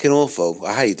it's fucking awful.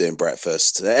 I hate doing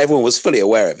breakfast. Everyone was fully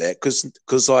aware of it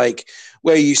because like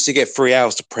where you used to get 3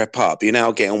 hours to prep up, you're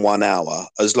now getting 1 hour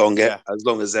as long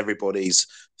as everybody's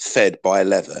fed by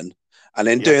 11, and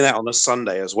then doing that on a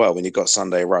Sunday as well when you got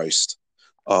Sunday roast.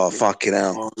 Oh fucking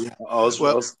hell!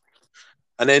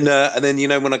 And then you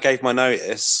know when I gave my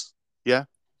notice,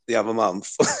 the other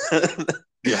month,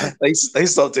 they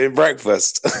stopped doing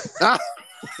breakfast. I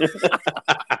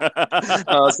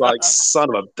was like, son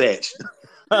of a bitch.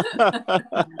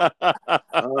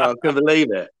 I couldn't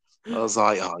believe it. I was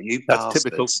like, you bastards.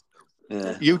 Typical.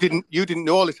 Yeah. You didn't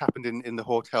know all this happened in the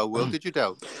hotel world, did you,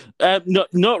 Del?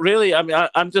 Not really. I mean,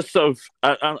 I'm just sort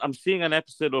of I'm seeing an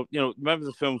episode of remember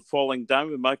the film Falling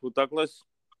Down with Michael Douglas.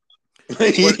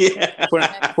 Where he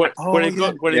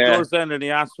goes in and he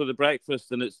asks for the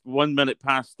breakfast and it's 1 minute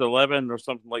past 11 or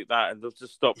something like that, and they'll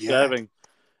just stop serving,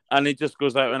 and he just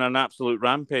goes out on an absolute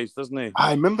rampage, doesn't he?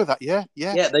 I remember that. Yeah.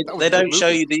 They don't show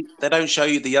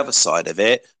you the other side of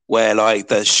it, where like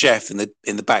the chef in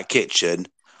the back kitchen,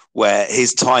 where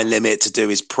his time limit to do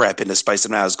his prep in the space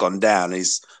of an hour has gone down.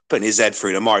 He's putting his head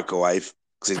through the microwave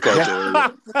because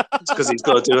he's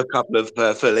got to do a couple of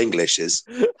full Englishes.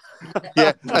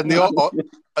 Yeah, and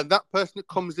that person that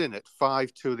comes in at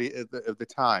 5 to the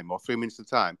time or 3 minutes of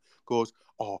the time goes,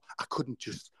 I couldn't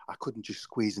just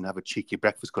squeeze and have a cheeky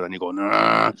breakfast, and you go,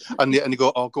 nah. And you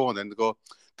go, go on then. They go,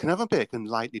 can I have a bacon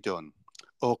lightly done?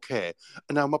 Okay.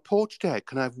 And now my poached egg,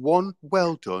 can I have one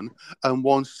well done and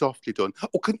one softly done?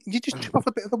 Oh, can you just chip off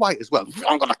a bit of the white as well?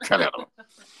 I'm gonna kill it.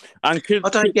 And could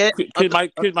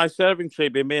my serving tray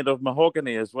be made of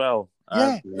mahogany as well?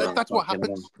 That's what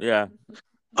happens. Yeah.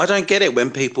 I don't get it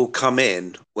when people come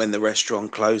in when the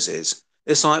restaurant closes.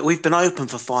 It's like, we've been open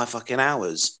for 5 fucking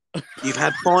hours. You've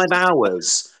had 5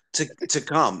 hours to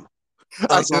come.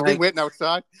 I've been waiting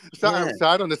outside.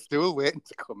 Outside on a stool waiting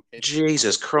to come in.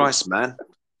 Jesus Christ, man.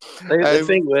 They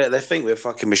think we're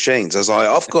fucking machines. I was like,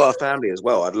 I've got a family as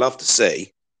well. I'd love to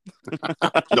see.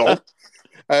 No.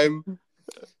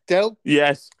 Del?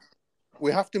 Yes.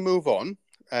 We have to move on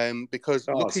because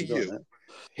look at you.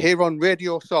 Here on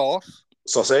Radio Sauce.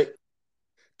 Saucy.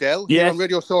 Del? Yes. Here on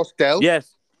Radio Sauce, Del?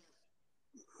 Yes.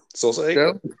 Saucy?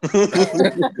 Del?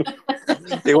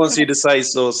 He wants you to say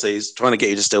saucy. He's trying to get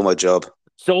you to steal my job.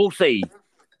 Saucy.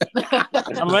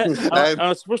 I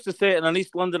was supposed to say it in an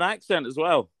East London accent as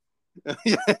well.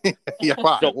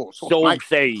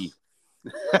 Saucy.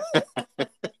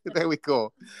 There we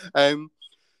go.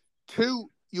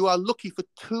 You are lucky for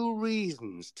 2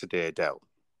 reasons today, Del.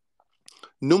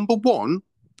 Number one,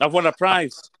 I've won a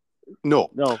prize. No.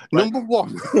 Number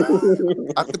one,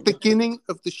 at the beginning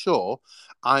of the show,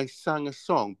 I sang a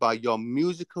song by your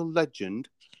musical legend,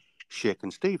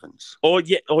 Shakin' Stevens. Oh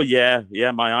yeah,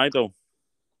 my idol.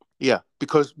 Yeah,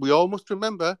 because we all must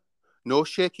remember, no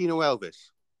Shaky, no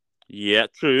Elvis. Yeah,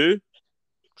 true.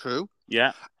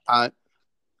 Yeah.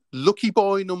 Lucky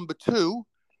boy number 2,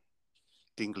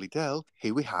 Dingley Dell.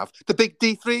 Here we have the Big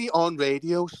D3 on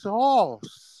Radio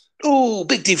Sauce. Oh,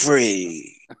 Big D3.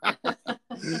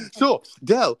 So,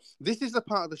 Del, this is the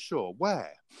part of the show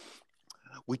where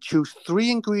we choose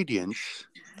 3 ingredients,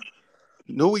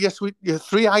 No, yes, we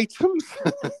 3 items.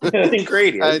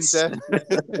 Ingredients.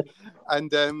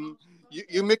 And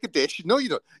you make a dish. No, you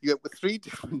don't. You have 3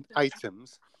 different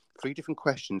items, 3 different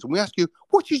questions, and we ask you,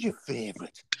 what is your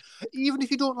favourite? Even if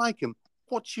you don't like them,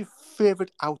 what's your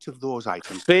favourite out of those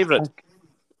items? Favourite?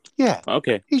 Yeah.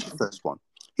 Okay. Here's your first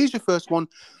one.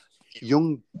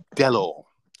 Young Dello.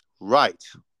 Right,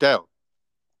 Del.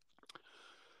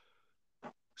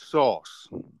 Sauce.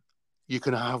 You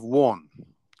can have one.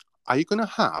 Are you going to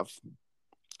have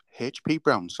HP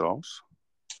brown sauce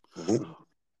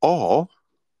or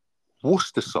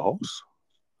Worcester sauce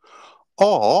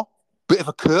or bit of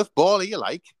a curveball you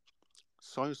like,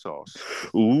 soy sauce?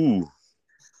 Ooh.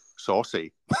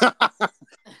 Saucy.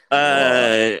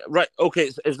 Right.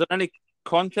 Okay. Is there any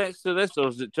context to this, or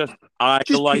is it just I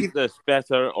like this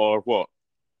better, or what?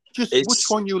 Just which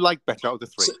one you like better out of the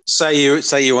 3?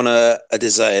 Say you're on a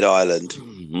deserted island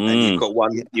and you've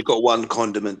got one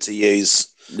condiment to use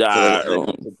for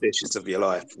the dishes of your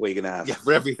life. What are you gonna have? Yeah,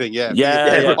 for everything. Yeah,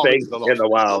 everything in the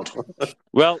world.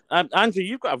 Well, Andrew,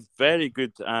 you've got a very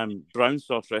good brown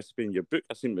sauce recipe in your book.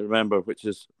 I seem to remember, which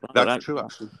is that's true.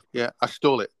 Actually, yeah, I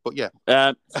stole it, but yeah.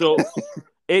 So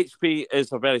HP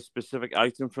is a very specific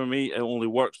item for me. It only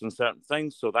works on certain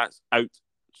things, so that's out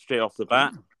straight off the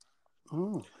bat.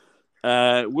 Oh.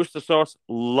 Worcester sauce,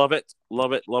 love it.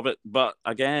 But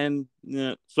again,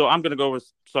 yeah. So I'm going to go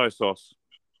with soy sauce.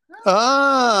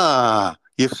 Ah,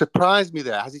 you've surprised me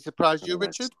there. Has he surprised you,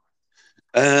 Richard?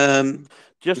 No,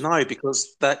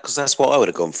 because that's what I would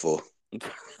have gone for.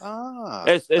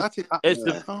 I'm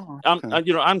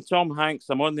Tom Hanks.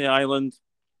 I'm on the island.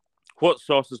 What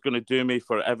sauce is going to do me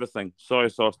for everything? Soy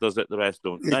sauce does it. The rest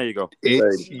don't. There you go.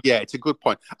 It's a good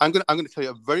point. I'm going to tell you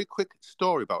a very quick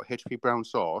story about HP brown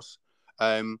sauce.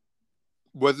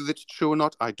 Whether it's true or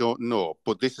not, I don't know.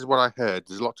 But this is what I heard.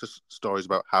 There's lots of stories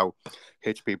about how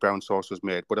HP brown sauce was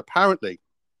made. But apparently,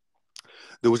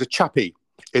 there was a chappie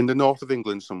in the north of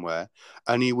England somewhere,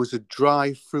 and he was a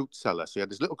dry fruit seller. So he had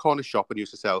this little corner shop and he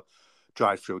used to sell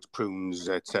dried fruits, prunes,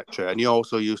 etc. And he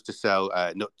also used to sell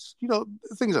nuts,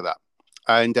 things like that.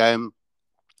 And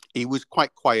he was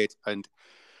quite quiet, and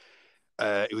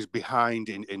he was behind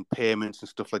in payments and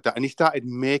stuff like that. And he started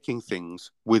making things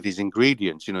with his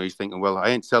ingredients. He's thinking, well, I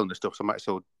ain't selling the stuff, so I might as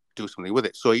well do something with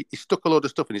it. So he stuck a load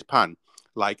of stuff in his pan,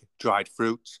 like dried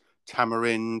fruits,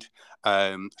 tamarind,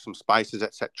 some spices,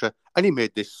 etc. And he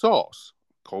made this sauce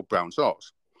called brown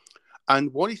sauce.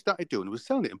 And what he started doing was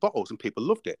selling it in bottles, and people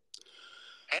loved it.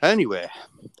 Anyway,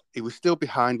 he was still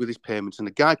behind with his payments, and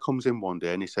the guy comes in one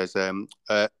day and he says,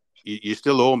 you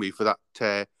still owe me for that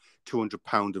 £200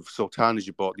 of sultanas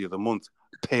you bought the other month.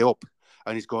 Pay up.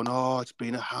 And he's going, oh, it's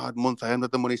been a hard month. I haven't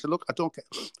had the money. He said, look, I don't care.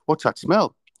 What's that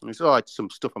smell? And he said, oh, it's some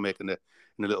stuff I make in a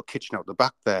little kitchen out the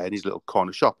back there in his little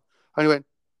corner shop. And he went,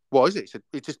 what is it? He said,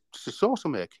 it's just a sauce I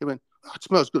make. He went, oh, it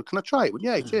smells good. Can I try it? He went,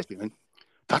 yeah, it tastes good. He went,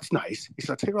 that's nice. He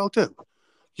said, I'll tell you what I'll do.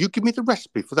 You give me the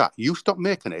recipe for that. You stop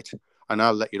making it, and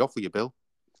I'll let you off with your bill.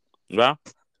 Yeah.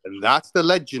 And that's the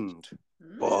legend.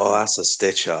 Oh, that's a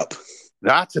stitch up.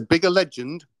 That's a bigger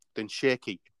legend than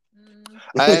shaky.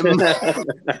 So wouldn't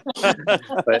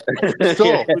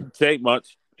take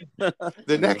much.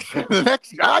 the next,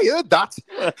 I heard that.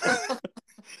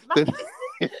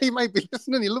 He might be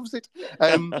listening. He loves it.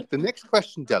 The next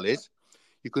question, Del, is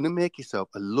you're going to make yourself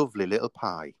a lovely little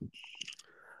pie.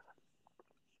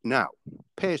 Now,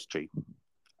 pastry.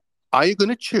 Are you going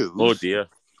to choose? Oh dear.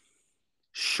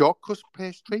 Short crust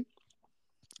pastry,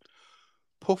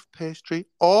 puff pastry,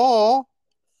 or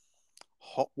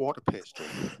hot water pastry?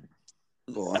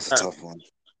 Oh, that's a tough one.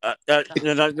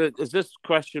 Is this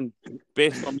question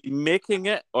based on me making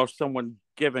it or someone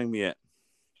giving me it?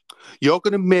 You're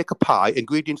going to make a pie.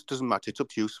 Ingredients doesn't matter. It's up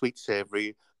to you. Sweet,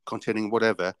 savoury, containing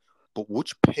whatever. But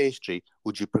which pastry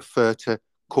would you prefer to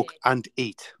cook and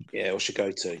eat? Yeah, what's your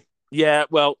go-to? Yeah,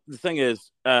 well, the thing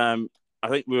is, I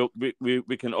think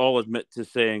we can all admit to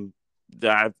saying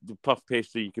that the puff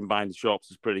pastry you can buy in the shops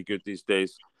is pretty good these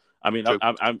days. I mean,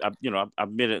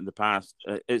 I've made it in the past.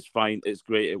 It's fine. It's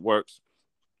great. It works.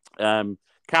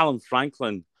 Callum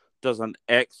Franklin does an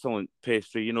excellent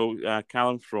pastry.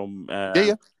 Callum from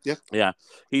yeah.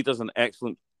 He does an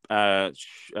excellent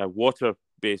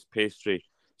water-based pastry.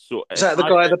 So is that the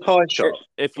guy at the pie shop?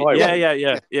 If you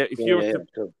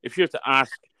were to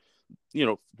ask,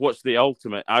 what's the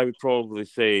ultimate? I would probably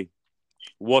say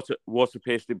water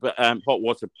pastry, but hot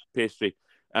water pastry,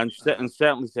 and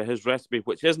certainly to his recipe,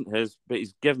 which isn't his, but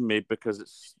he's given me because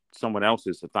it's someone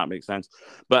else's, if that makes sense.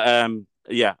 But I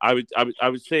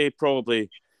would say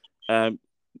probably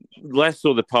less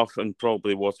so the puff and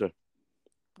probably water.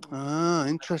 Ah,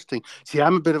 interesting. See,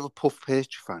 I'm a bit of a puff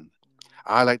pastry fan.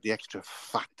 I like the extra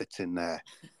fat that's in there.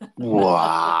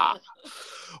 Wow.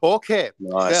 Okay,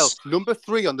 Nice. Del, number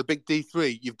 3 on the big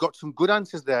D3. You've got some good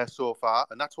answers there so far,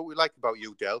 and that's what we like about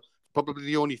you, Del. Probably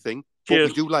the only thing, but Cheers.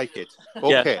 we do like it.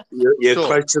 Yeah. Okay. You're So-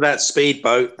 close to that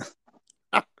speedboat.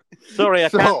 Sorry, I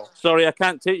So- can't. Sorry, I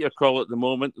can't take your call at the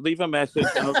moment. Leave a message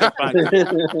and I'll get back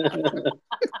to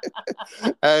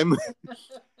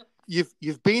you.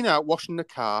 You've been out washing the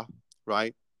car,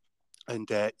 right? And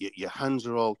your hands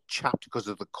are all chapped because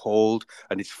of the cold,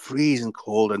 and it's freezing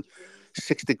cold and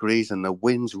 6 degrees, and the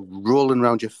wind's rolling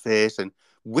around your face and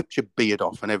whipped your beard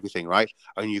off and everything, right?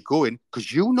 And you go in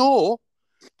because you know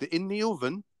that in the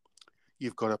oven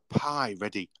you've got a pie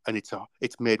ready, and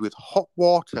it's made with hot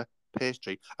water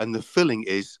pastry, and the filling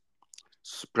is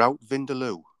sprout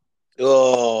vindaloo,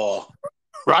 Oh,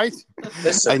 right?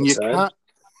 listen, And son.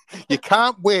 you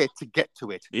can't wait to get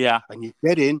to it. Yeah. And you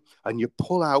get in and you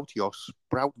pull out your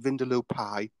sprout vindaloo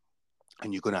pie,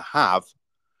 and you're gonna have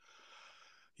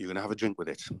a drink with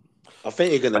it. I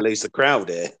think you're going to lose the crowd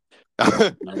here.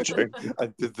 Andrew.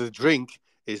 The drink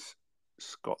is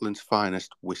Scotland's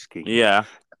finest whiskey. Yeah.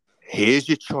 Here's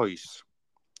your choice.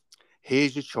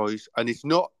 And it's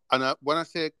not. And when I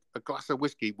say a glass of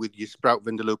whiskey with your sprout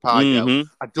vindaloo pie, Del, Mhm.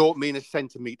 I don't mean a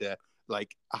centimetre,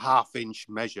 like a half-inch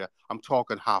measure. I'm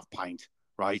talking half pint,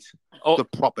 right? Oh, The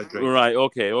proper drink. right.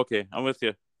 Okay. I'm with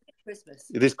you. Christmas.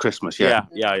 It is Christmas, yeah.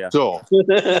 Yeah. So,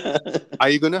 are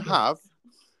you going to have,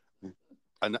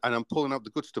 and I'm pulling out the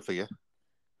good stuff here,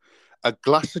 a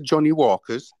glass of Johnny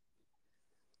Walker's,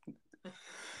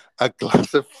 a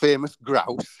glass of famous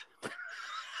grouse,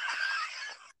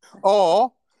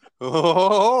 or,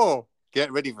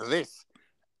 get ready for this,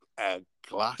 a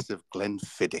glass of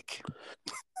Glenfiddich.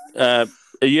 Are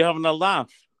you having a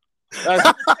laugh?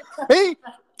 Hey,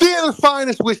 they're the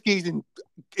finest whiskies in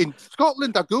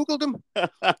Scotland. I googled them.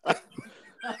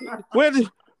 Where did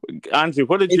Andrew?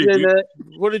 What did you?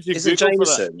 What did you Is it Google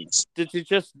for that? Jameson's? Did you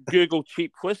just Google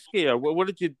cheap whiskey, or what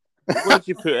did you? What did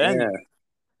you put in? Yeah.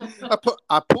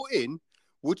 I put in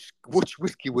which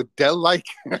whiskey would Del like,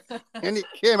 and it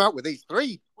came out with these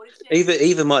 3. What did you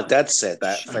Even my dad said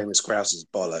that famous grouse is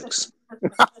bollocks.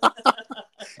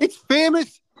 It's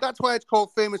famous. That's why it's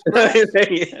called famous grouse.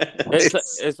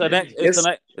 It's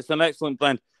an excellent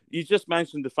blend. You just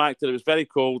mentioned the fact that it was very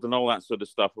cold and all that sort of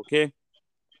stuff. Okay,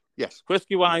 Yes.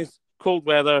 whiskey wise, cold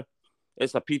weather,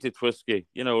 it's a peated whiskey.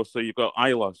 So you've got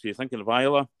Isla. So you're thinking of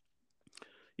Isla.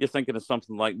 You're thinking of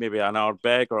something like maybe an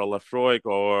Ardbeg or a Lafroig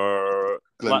or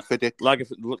Glenfiddich.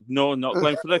 No, not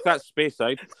Glenfiddich. That's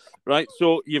Speyside, right?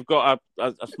 So you've got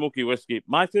a smoky whiskey.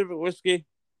 My favorite whiskey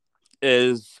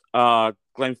is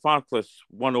Glenfarclas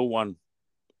 101,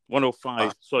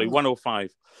 105. Sorry,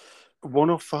 105.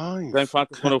 105.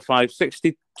 Glenfarclas 105,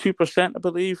 62%, I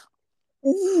believe.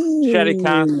 Sherry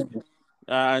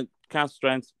cask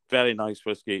strength, very nice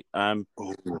whiskey.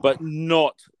 But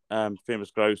not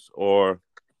famous grouse or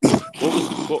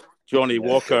Johnny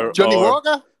Walker.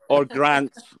 Walker? Or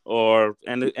Grant or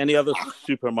any other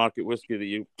supermarket whiskey that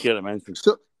you care to mention.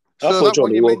 So I thought that one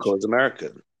Johnny you Walker mentioned- was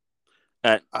American.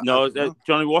 No, don't know.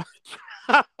 Johnny Walker.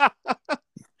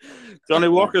 Johnny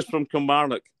Walker's from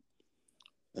Kilmarnock.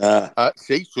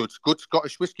 See, so it's good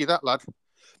Scottish whiskey, that lad.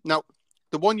 Now,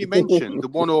 the one you mentioned, the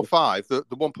 105, the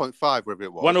 1.5, wherever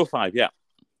it was. 105, yeah.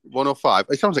 105.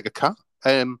 It sounds like a car.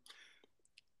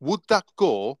 Would that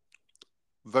go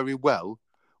very well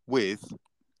with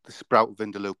the sprout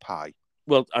vindaloo pie?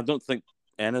 Well, I don't think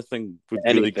anything would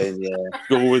really go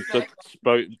with the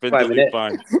sprout vindaloo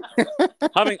pie.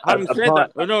 having said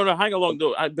that, no, hang along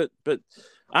though. But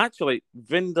actually,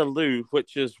 vindaloo,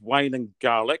 which is wine and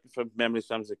garlic, if memory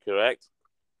serves correct,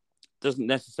 doesn't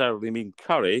necessarily mean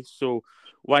curry. So,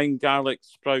 wine, garlic,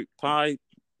 sprout pie.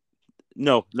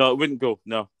 No, it wouldn't go.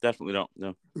 No, definitely not.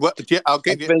 No. Well, yeah, I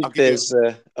think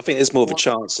there's more of a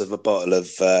chance of a bottle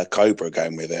of Cobra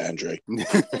going with it, Andrew.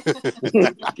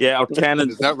 Yeah, or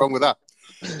Tennent's. There's nothing wrong with that.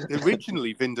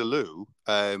 Originally, vindaloo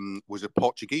was a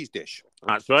Portuguese dish.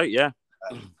 That's right, yeah.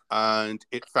 And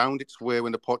it found its way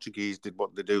when the Portuguese did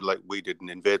what they do, like we did, and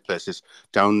invade places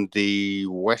down the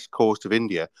west coast of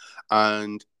India.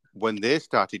 And when they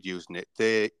started using it,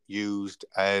 they used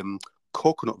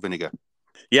coconut vinegar.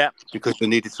 Yeah, because they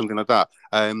needed something like that.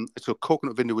 So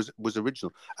coconut vinegar was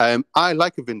original. I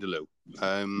like a vindaloo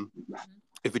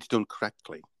if it's done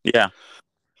correctly. Yeah.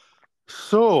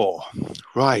 So,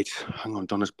 right, hang on,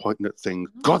 Donna's pointing at things.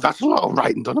 God, that's a lot of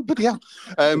writing, Donna, bloody hell.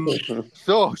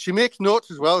 So she makes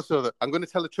notes as well, so that I'm going to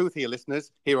tell the truth here,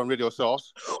 listeners, here on Radio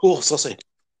Sauce. Oh, saucy.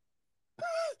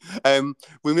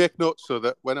 We make notes so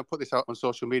that when I put this out on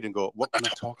social media and go, what can I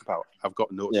talk about? I've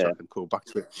got notes so I can go back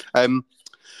to it.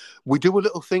 We do a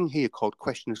little thing here called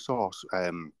Question of Source,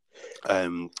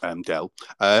 Del.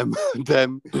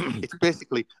 It's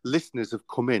basically listeners have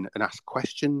come in and asked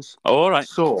questions. Oh, all right.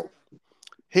 So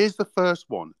here's the first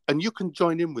one, and you can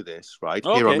join in with this, right?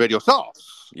 Okay. Here on Radio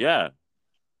Source. Yeah.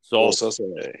 Okay,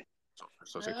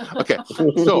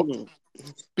 so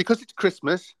because it's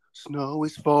Christmas, snow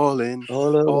is falling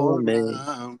all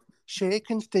around.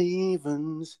 Shaking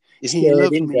Stevens, he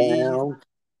loves me.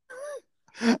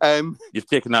 You've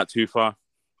taken that too far.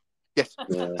 Yes.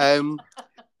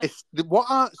 What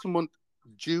are someone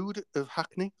Jude of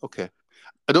Hackney? Okay,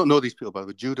 I don't know these people,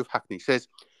 but Jude of Hackney says,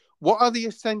 "What are the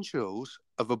essentials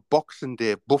of a Boxing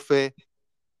Day buffet?"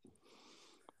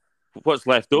 What's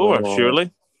left over?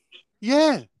 Surely.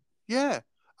 Yeah.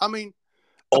 I mean,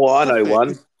 I know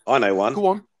one. Go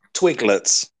on.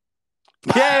 Twiglets.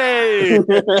 Yay!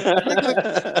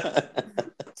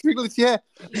 Twiglets, yeah.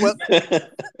 Well,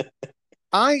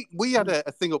 we had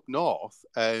a thing up north,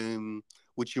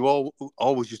 which you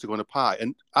always used to go on a pie,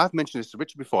 and I've mentioned this to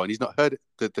Richard before, and he's not heard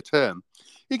the term.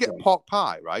 You get pork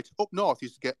pie, right? Up north, you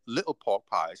used to get little pork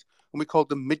pies, and we called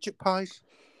them midget pies.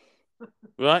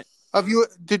 Right? Have you?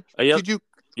 Did you?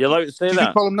 You're allowed to say did that?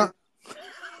 You call them that?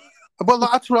 Well,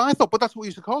 that's what I thought, but that's what we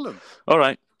used to call them. All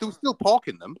right. There was still pork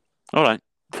in them. All right.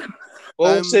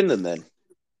 What's in them then?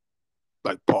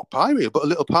 Like pork pie, really, but a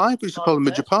little pie. We used to call them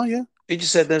midget pie, yeah. You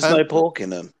just said there's no pork in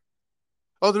them.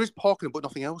 Oh, there is pork in them, but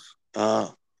nothing else.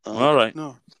 Oh. All right.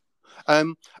 No.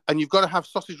 And you've got to have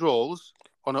sausage rolls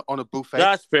on a buffet.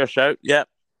 That's fair shout. Yeah.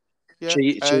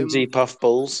 Cheesy puff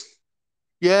balls.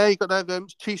 Yeah, you got to have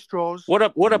cheese straws.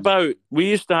 What about, we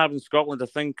used to have in Scotland a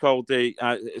thing called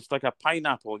it's like a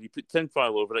pineapple. You put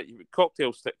tinfoil over it, you put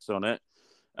cocktail sticks on it,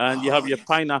 and you have your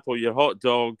pineapple, your hot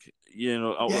dog,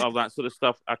 all that sort of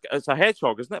stuff. It's a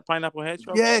hedgehog, isn't it? Pineapple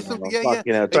hedgehog? Yeah,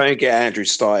 Don't get Andrew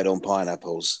started on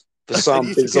pineapples. For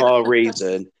some bizarre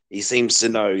reason, he seems to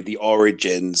know the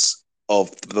origins of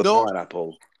the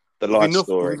pineapple, the life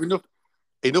story.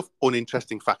 Enough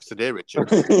uninteresting facts today, Richard.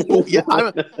 But yeah,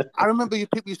 I remember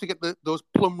people used to get those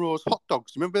plum rose hot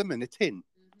dogs. Remember them in a tin?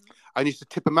 Mm-hmm. I used to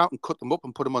tip them out and cut them up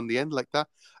and put them on the end like that.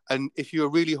 And if you were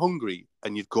really hungry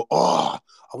and you'd go, I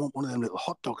want one of them little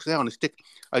hot dogs there on a stick.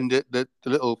 And the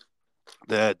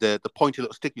pointy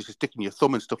little stick used to stick in your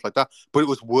thumb and stuff like that. But it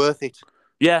was worth it.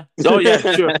 Yeah. Oh, yeah,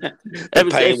 sure. The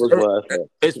pain was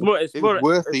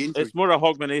worth it. It's more a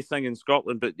Hogmanay thing in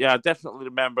Scotland. But yeah, I definitely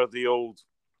remember the old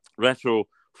retro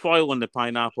foil on the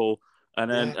pineapple, and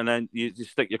then you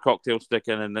stick your cocktail stick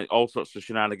in, and all sorts of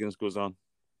shenanigans goes on.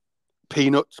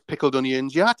 Peanuts, pickled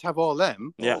onions, you had to have all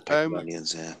them. Yeah, pickled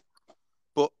onions, yeah.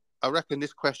 But I reckon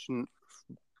this question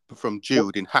from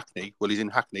Jude in Hackney, well, he's in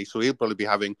Hackney, so he'll probably be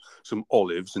having some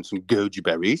olives and some goji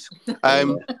berries.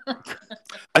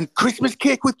 And Christmas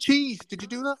cake with cheese. Did you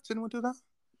do that? Did anyone do that?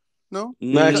 No?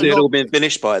 No, actually, it had all been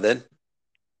finished by then.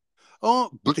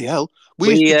 Oh, bloody hell.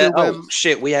 We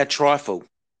had trifle.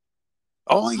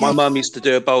 Oh, yeah. My mum used to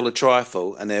do a bowl of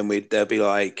trifle, and then there'd be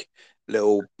like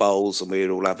little bowls, and we'd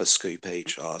all have a scoop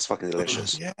each. Oh, it's fucking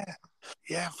delicious.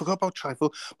 Yeah, I forgot about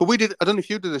trifle. But we did, I don't know if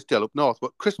you did this, Del, up north,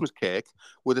 but Christmas cake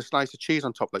with a slice of cheese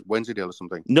on top, like Wensleydale or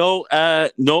something. No,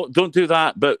 don't do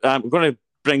that. But we're going to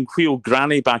bring Wheel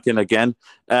Granny back in again.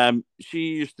 She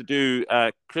used to do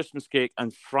Christmas cake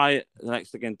and fry it the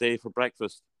next day for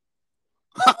breakfast.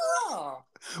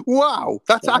 Wow,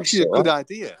 that's actually a good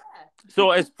idea.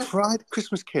 So it's fried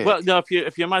Christmas cake. Well, no,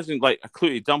 if you imagine like a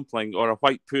clouty dumpling or a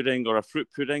white pudding or a fruit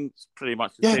pudding, it's pretty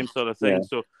much the same sort of thing.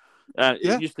 So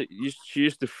she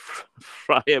used to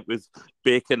fry it with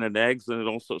bacon and eggs and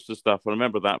all sorts of stuff. I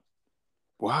remember that.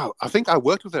 Wow, I think I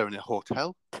worked with her in a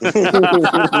hotel.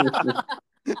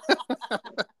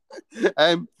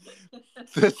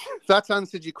 That's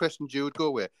answered your question, Jude. Go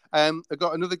away. I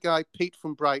got another guy, Pete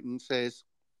from Brighton, says,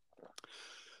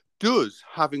 does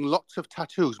having lots of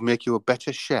tattoos make you a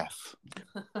better chef?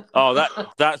 Oh,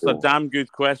 that's a damn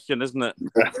good question, isn't it?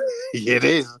 It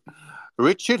is.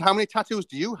 Richard, how many tattoos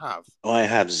do you have? I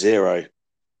have 0.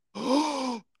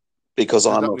 Because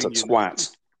I'm not a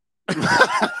twat.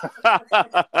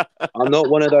 I'm not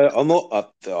one of those. I'm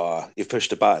not. You've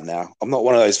pushed a button now. I'm not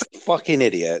one of those fucking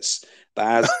idiots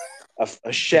that has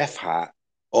a chef hat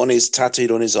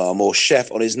tattooed on his arm, or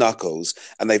chef on his knuckles,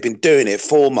 and they've been doing it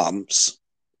 4 months.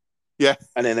 Yeah,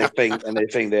 and then they think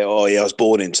that I was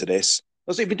born into this. I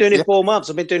was been doing it 4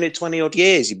 months. I've been doing it 20 odd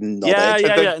years.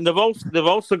 Yeah. And they've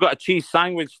also got a cheese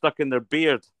sandwich stuck in their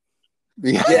beard.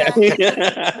 Yeah.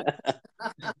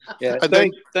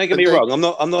 Don't get me wrong.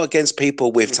 I'm not against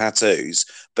people with tattoos,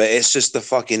 but it's just the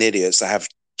fucking idiots that have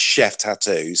chef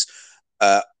tattoos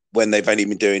when they've only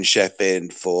been doing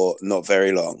chefing for not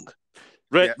very long.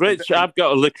 Rich, I've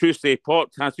got a Le Creuset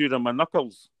pot tattooed on my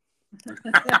knuckles.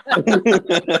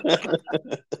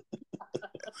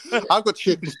 I've got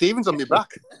Shakin' Stevens on my back.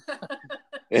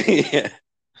 Yeah.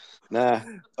 Nah,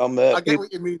 I get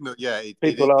what you mean, though. Yeah, it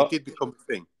did become a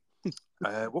thing.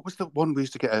 What was the one we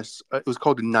used to get? It was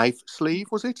called a knife sleeve,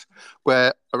 was it?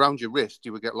 Where around your wrist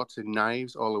you would get lots of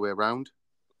knives all the way around.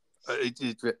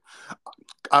 Richard,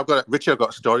 I've got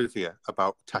a story for you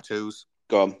about tattoos.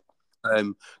 Go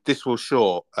on. This will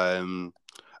show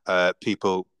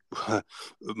people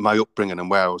my upbringing and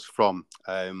where I was from.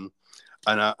 And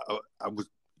I was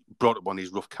brought up one of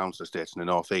these rough council estates in the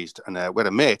northeast, and we had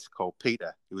a mate called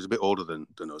Peter. He was a bit older than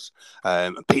us,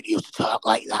 and Peter used to talk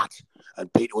like that,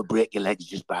 and Peter would break your legs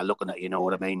just by looking at you. Know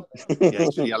what I mean? Yeah,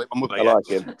 he yell at my mother. I like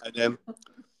him. And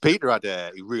Peter had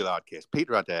a real hard case.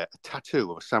 Peter had a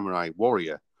tattoo of a samurai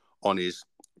warrior on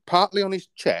partly on his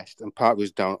chest, and part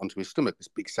was down onto his stomach. This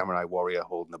big samurai warrior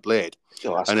holding a blade.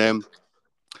 Oh, and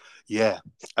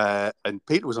and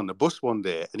Peter was on the bus one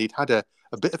day, and he'd had a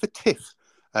bit of a tiff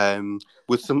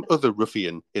with some other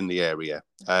ruffian in the area,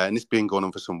 and it's been going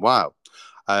on for some while.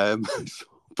 So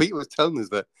Peter was telling us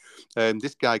that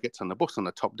this guy gets on the bus on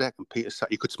the top deck, and Peter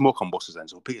sat. You could smoke on buses then,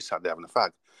 so Peter sat there having a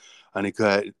fag, and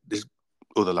this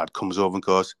other lad comes over and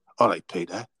goes, "All right,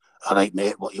 Peter, all right,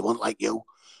 mate, what you want, like you?"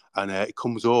 And he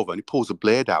comes over and he pulls a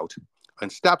blade out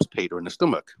and stabs Peter in the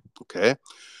stomach. Okay,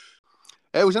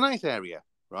 it was a nice area,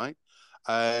 right?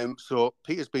 So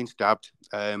Peter's been stabbed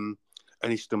in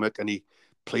his stomach, and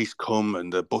police come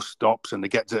and the bus stops and they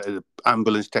get to the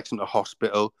ambulance, takes him to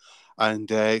hospital, and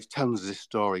he's telling us this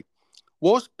story.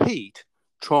 Was Pete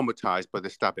traumatized by the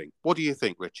stabbing? What do you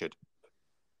think, Richard?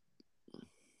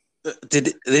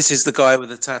 This is the guy with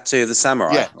the tattoo of the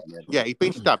samurai? Yeah, he'd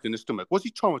been stabbed in the stomach. Was he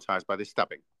traumatized by this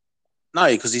stabbing? No,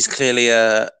 because he's clearly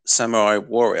a samurai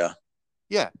warrior.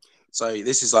 Yeah. So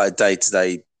this is like a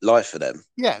day-to-day life for them.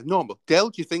 Yeah, normal. Del,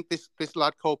 do you think this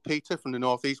lad called Peter from the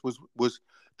northeast was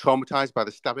traumatized by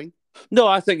the stabbing? No,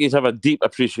 I think he'd have a deep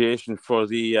appreciation for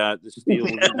the steel,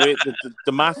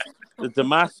 the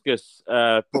Damascus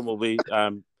probably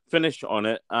finish on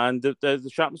it, and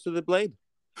the sharpness of the blade.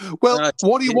 Well,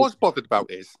 what he was bothered about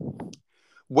is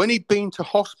when he'd been to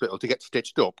hospital to get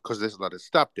stitched up because this lad had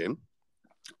stabbed him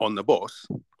on the bus,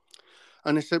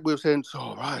 and they said, we were saying,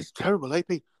 "Oh, right, it's terrible,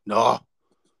 AP." "No,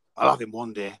 I'll have him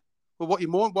one day." "Well, what you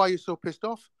mourn? Why are you so pissed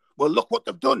off?" "Well, look what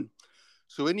they've done."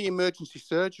 So in the emergency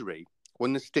surgery,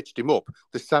 when they stitched him up,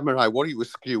 the samurai warrior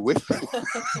was skew with.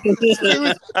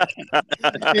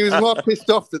 he was more pissed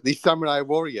off that the samurai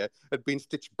warrior had been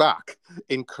stitched back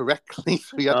incorrectly.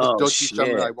 So he had this dodgy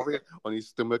samurai warrior on his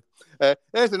stomach.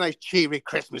 There's a nice cheery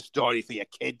Christmas story for your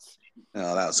kids.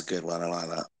 Oh, that was a good one. I like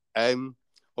that.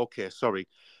 Okay, sorry.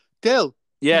 Del,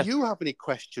 yes. Do you have any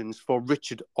questions for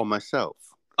Richard or myself?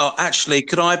 Oh, actually,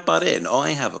 could I butt in?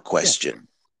 I have a question.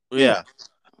 Yeah.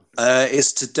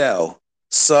 It's to Del.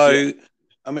 So,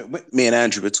 I mean, me and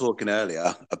Andrew were talking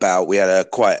earlier about we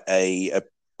had quite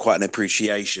an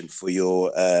appreciation for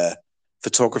your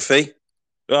photography.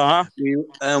 Uh-huh.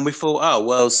 And we thought, oh,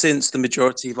 well, since the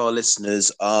majority of our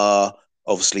listeners are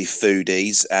obviously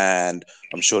foodies, and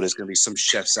I'm sure there's going to be some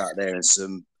chefs out there and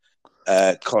some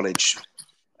college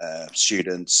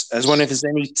students, I was wondering if there's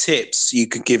any tips you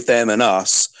could give them and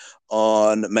us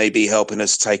on maybe helping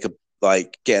us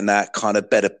getting that kind of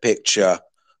better picture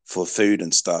for food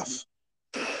and stuff.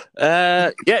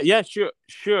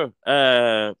 Sure.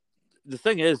 The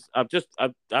thing is, I've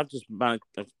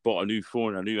bought a new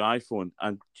iPhone,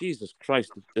 and Jesus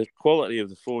Christ, the quality of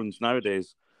the phones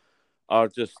nowadays are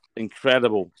just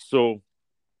incredible. So,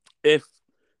 if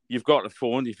you've got a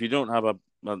phone, if you don't have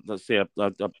let's say a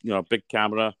big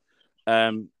camera,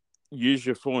 use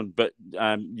your phone, but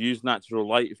use natural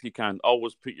light if you can.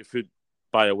 Always put your food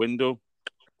by a window.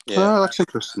 Yeah, that's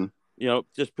interesting.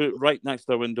 Just put it right next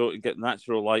to a window and get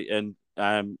natural light in.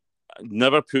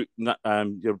 Never put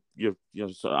your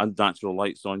sort of unnatural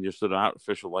lights on, your sort of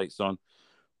artificial lights on.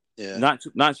 Yeah,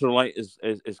 natural light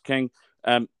is king.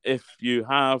 If you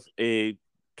have a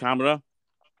camera,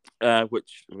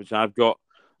 which I've got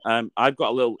a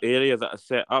little area that I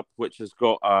set up, which has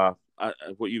got a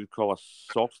what you would call a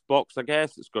soft box, I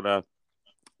guess. It's got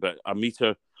about a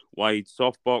meter wide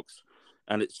soft box,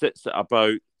 and it sits at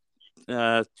about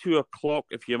 2 o'clock.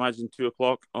 If you imagine 2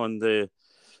 o'clock in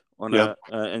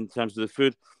terms of the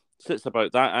food, sits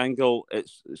about that angle.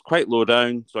 It's quite low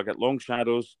down, so I get long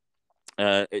shadows.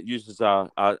 It uses a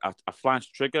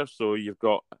flash trigger, so you've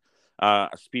got a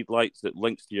speed light that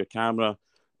links to your camera.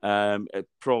 They're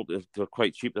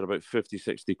quite cheap. They're about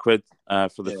 50-60 quid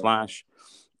for the flash.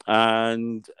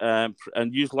 and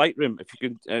use Lightroom if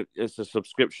you can. It's a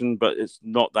subscription, but it's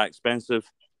not that expensive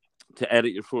to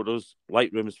edit your photos.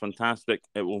 Lightroom is fantastic.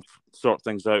 It will sort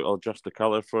things out. I'll adjust the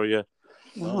color for you.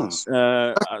 Nice.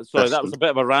 Sorry, that was a bit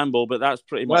of a ramble, but that's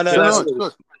pretty much No, it. that's it's good.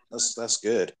 good. That's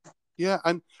good. Yeah,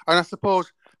 and I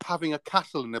suppose having a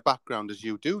castle in the background as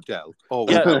you do, Del.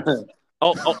 Yeah.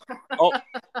 Always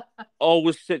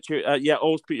always put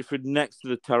your food next to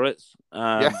the turrets.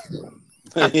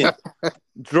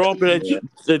 Drawbridge. Yeah.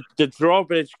 The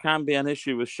drawbridge can be an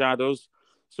issue with shadows,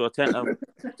 so I tend to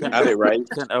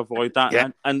avoid that. Yeah.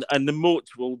 And the moat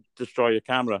will destroy your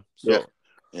camera. So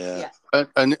Yeah.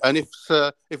 And if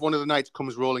one of the knights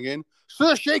comes rolling in,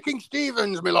 Sir Shaking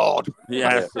Stevens, my lord.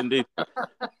 yes, indeed.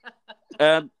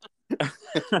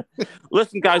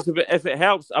 Listen, guys, if it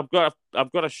helps, I've got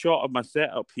a shot of my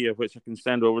setup here, which I can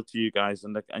send over to you guys,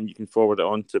 and you can forward it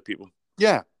on to people.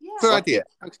 Yeah, good idea.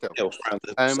 Thanks, Del.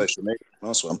 Social media.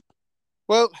 Nice one.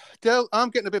 Well, Del, I'm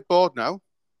getting a bit bored now.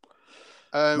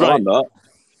 No, I'm not.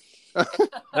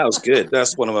 That was good. This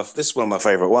is one of my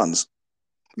favourite ones.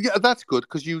 Yeah, that's good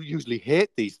because you usually hate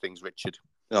these things, Richard.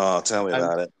 Oh, tell me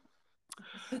about it.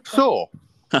 So,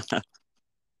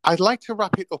 I'd like to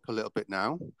wrap it up a little bit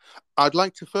now. I'd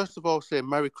like to first of all say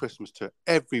Merry Christmas to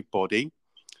everybody,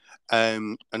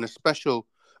 and a special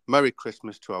Merry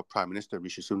Christmas to our Prime Minister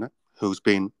Rishi Sunak, who's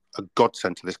been a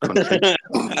godsend to this country.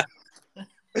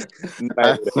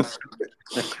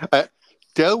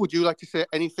 Del, would you like to say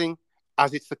anything?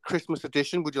 As it's the Christmas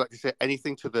edition, would you like to say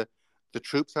anything to the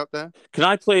troops out there? Can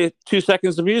I play 2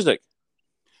 seconds of music?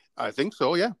 I think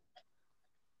so, yeah.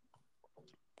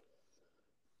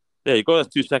 There you go.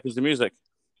 That's 2 seconds of music.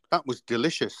 That was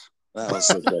delicious. That was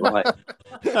so delight.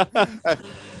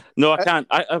 No, I can't.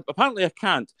 Apparently I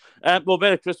can't. Well,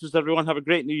 Merry Christmas, everyone. Have a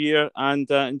great New Year and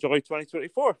enjoy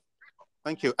 2024.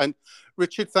 Thank you. And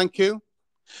Richard, thank you.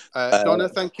 Donna,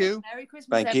 thank you. Merry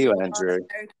Christmas. Thank you, everyone. Andrew.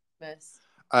 Merry Christmas.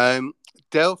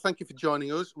 Del, thank you for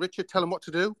joining us. Richard, tell them what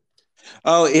to do.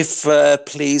 Oh, if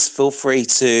please feel free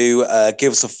to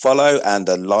give us a follow and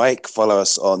a like. Follow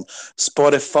us on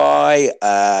Spotify,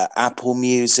 Apple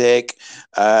Music.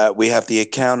 We have the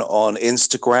account on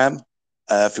Instagram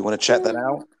if you want to check that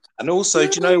out. And also,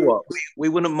 do you know what? We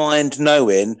wouldn't mind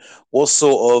knowing what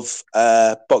sort of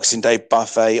Boxing Day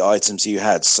buffet items you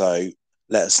had. So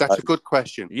let us know. That's a good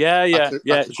question. That's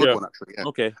a sure. good one, actually. Yeah.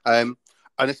 Okay.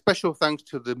 And a special thanks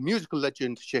to the musical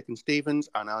legend Shakin' Stevens.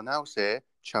 And I'll now say,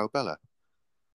 ciao, Bella.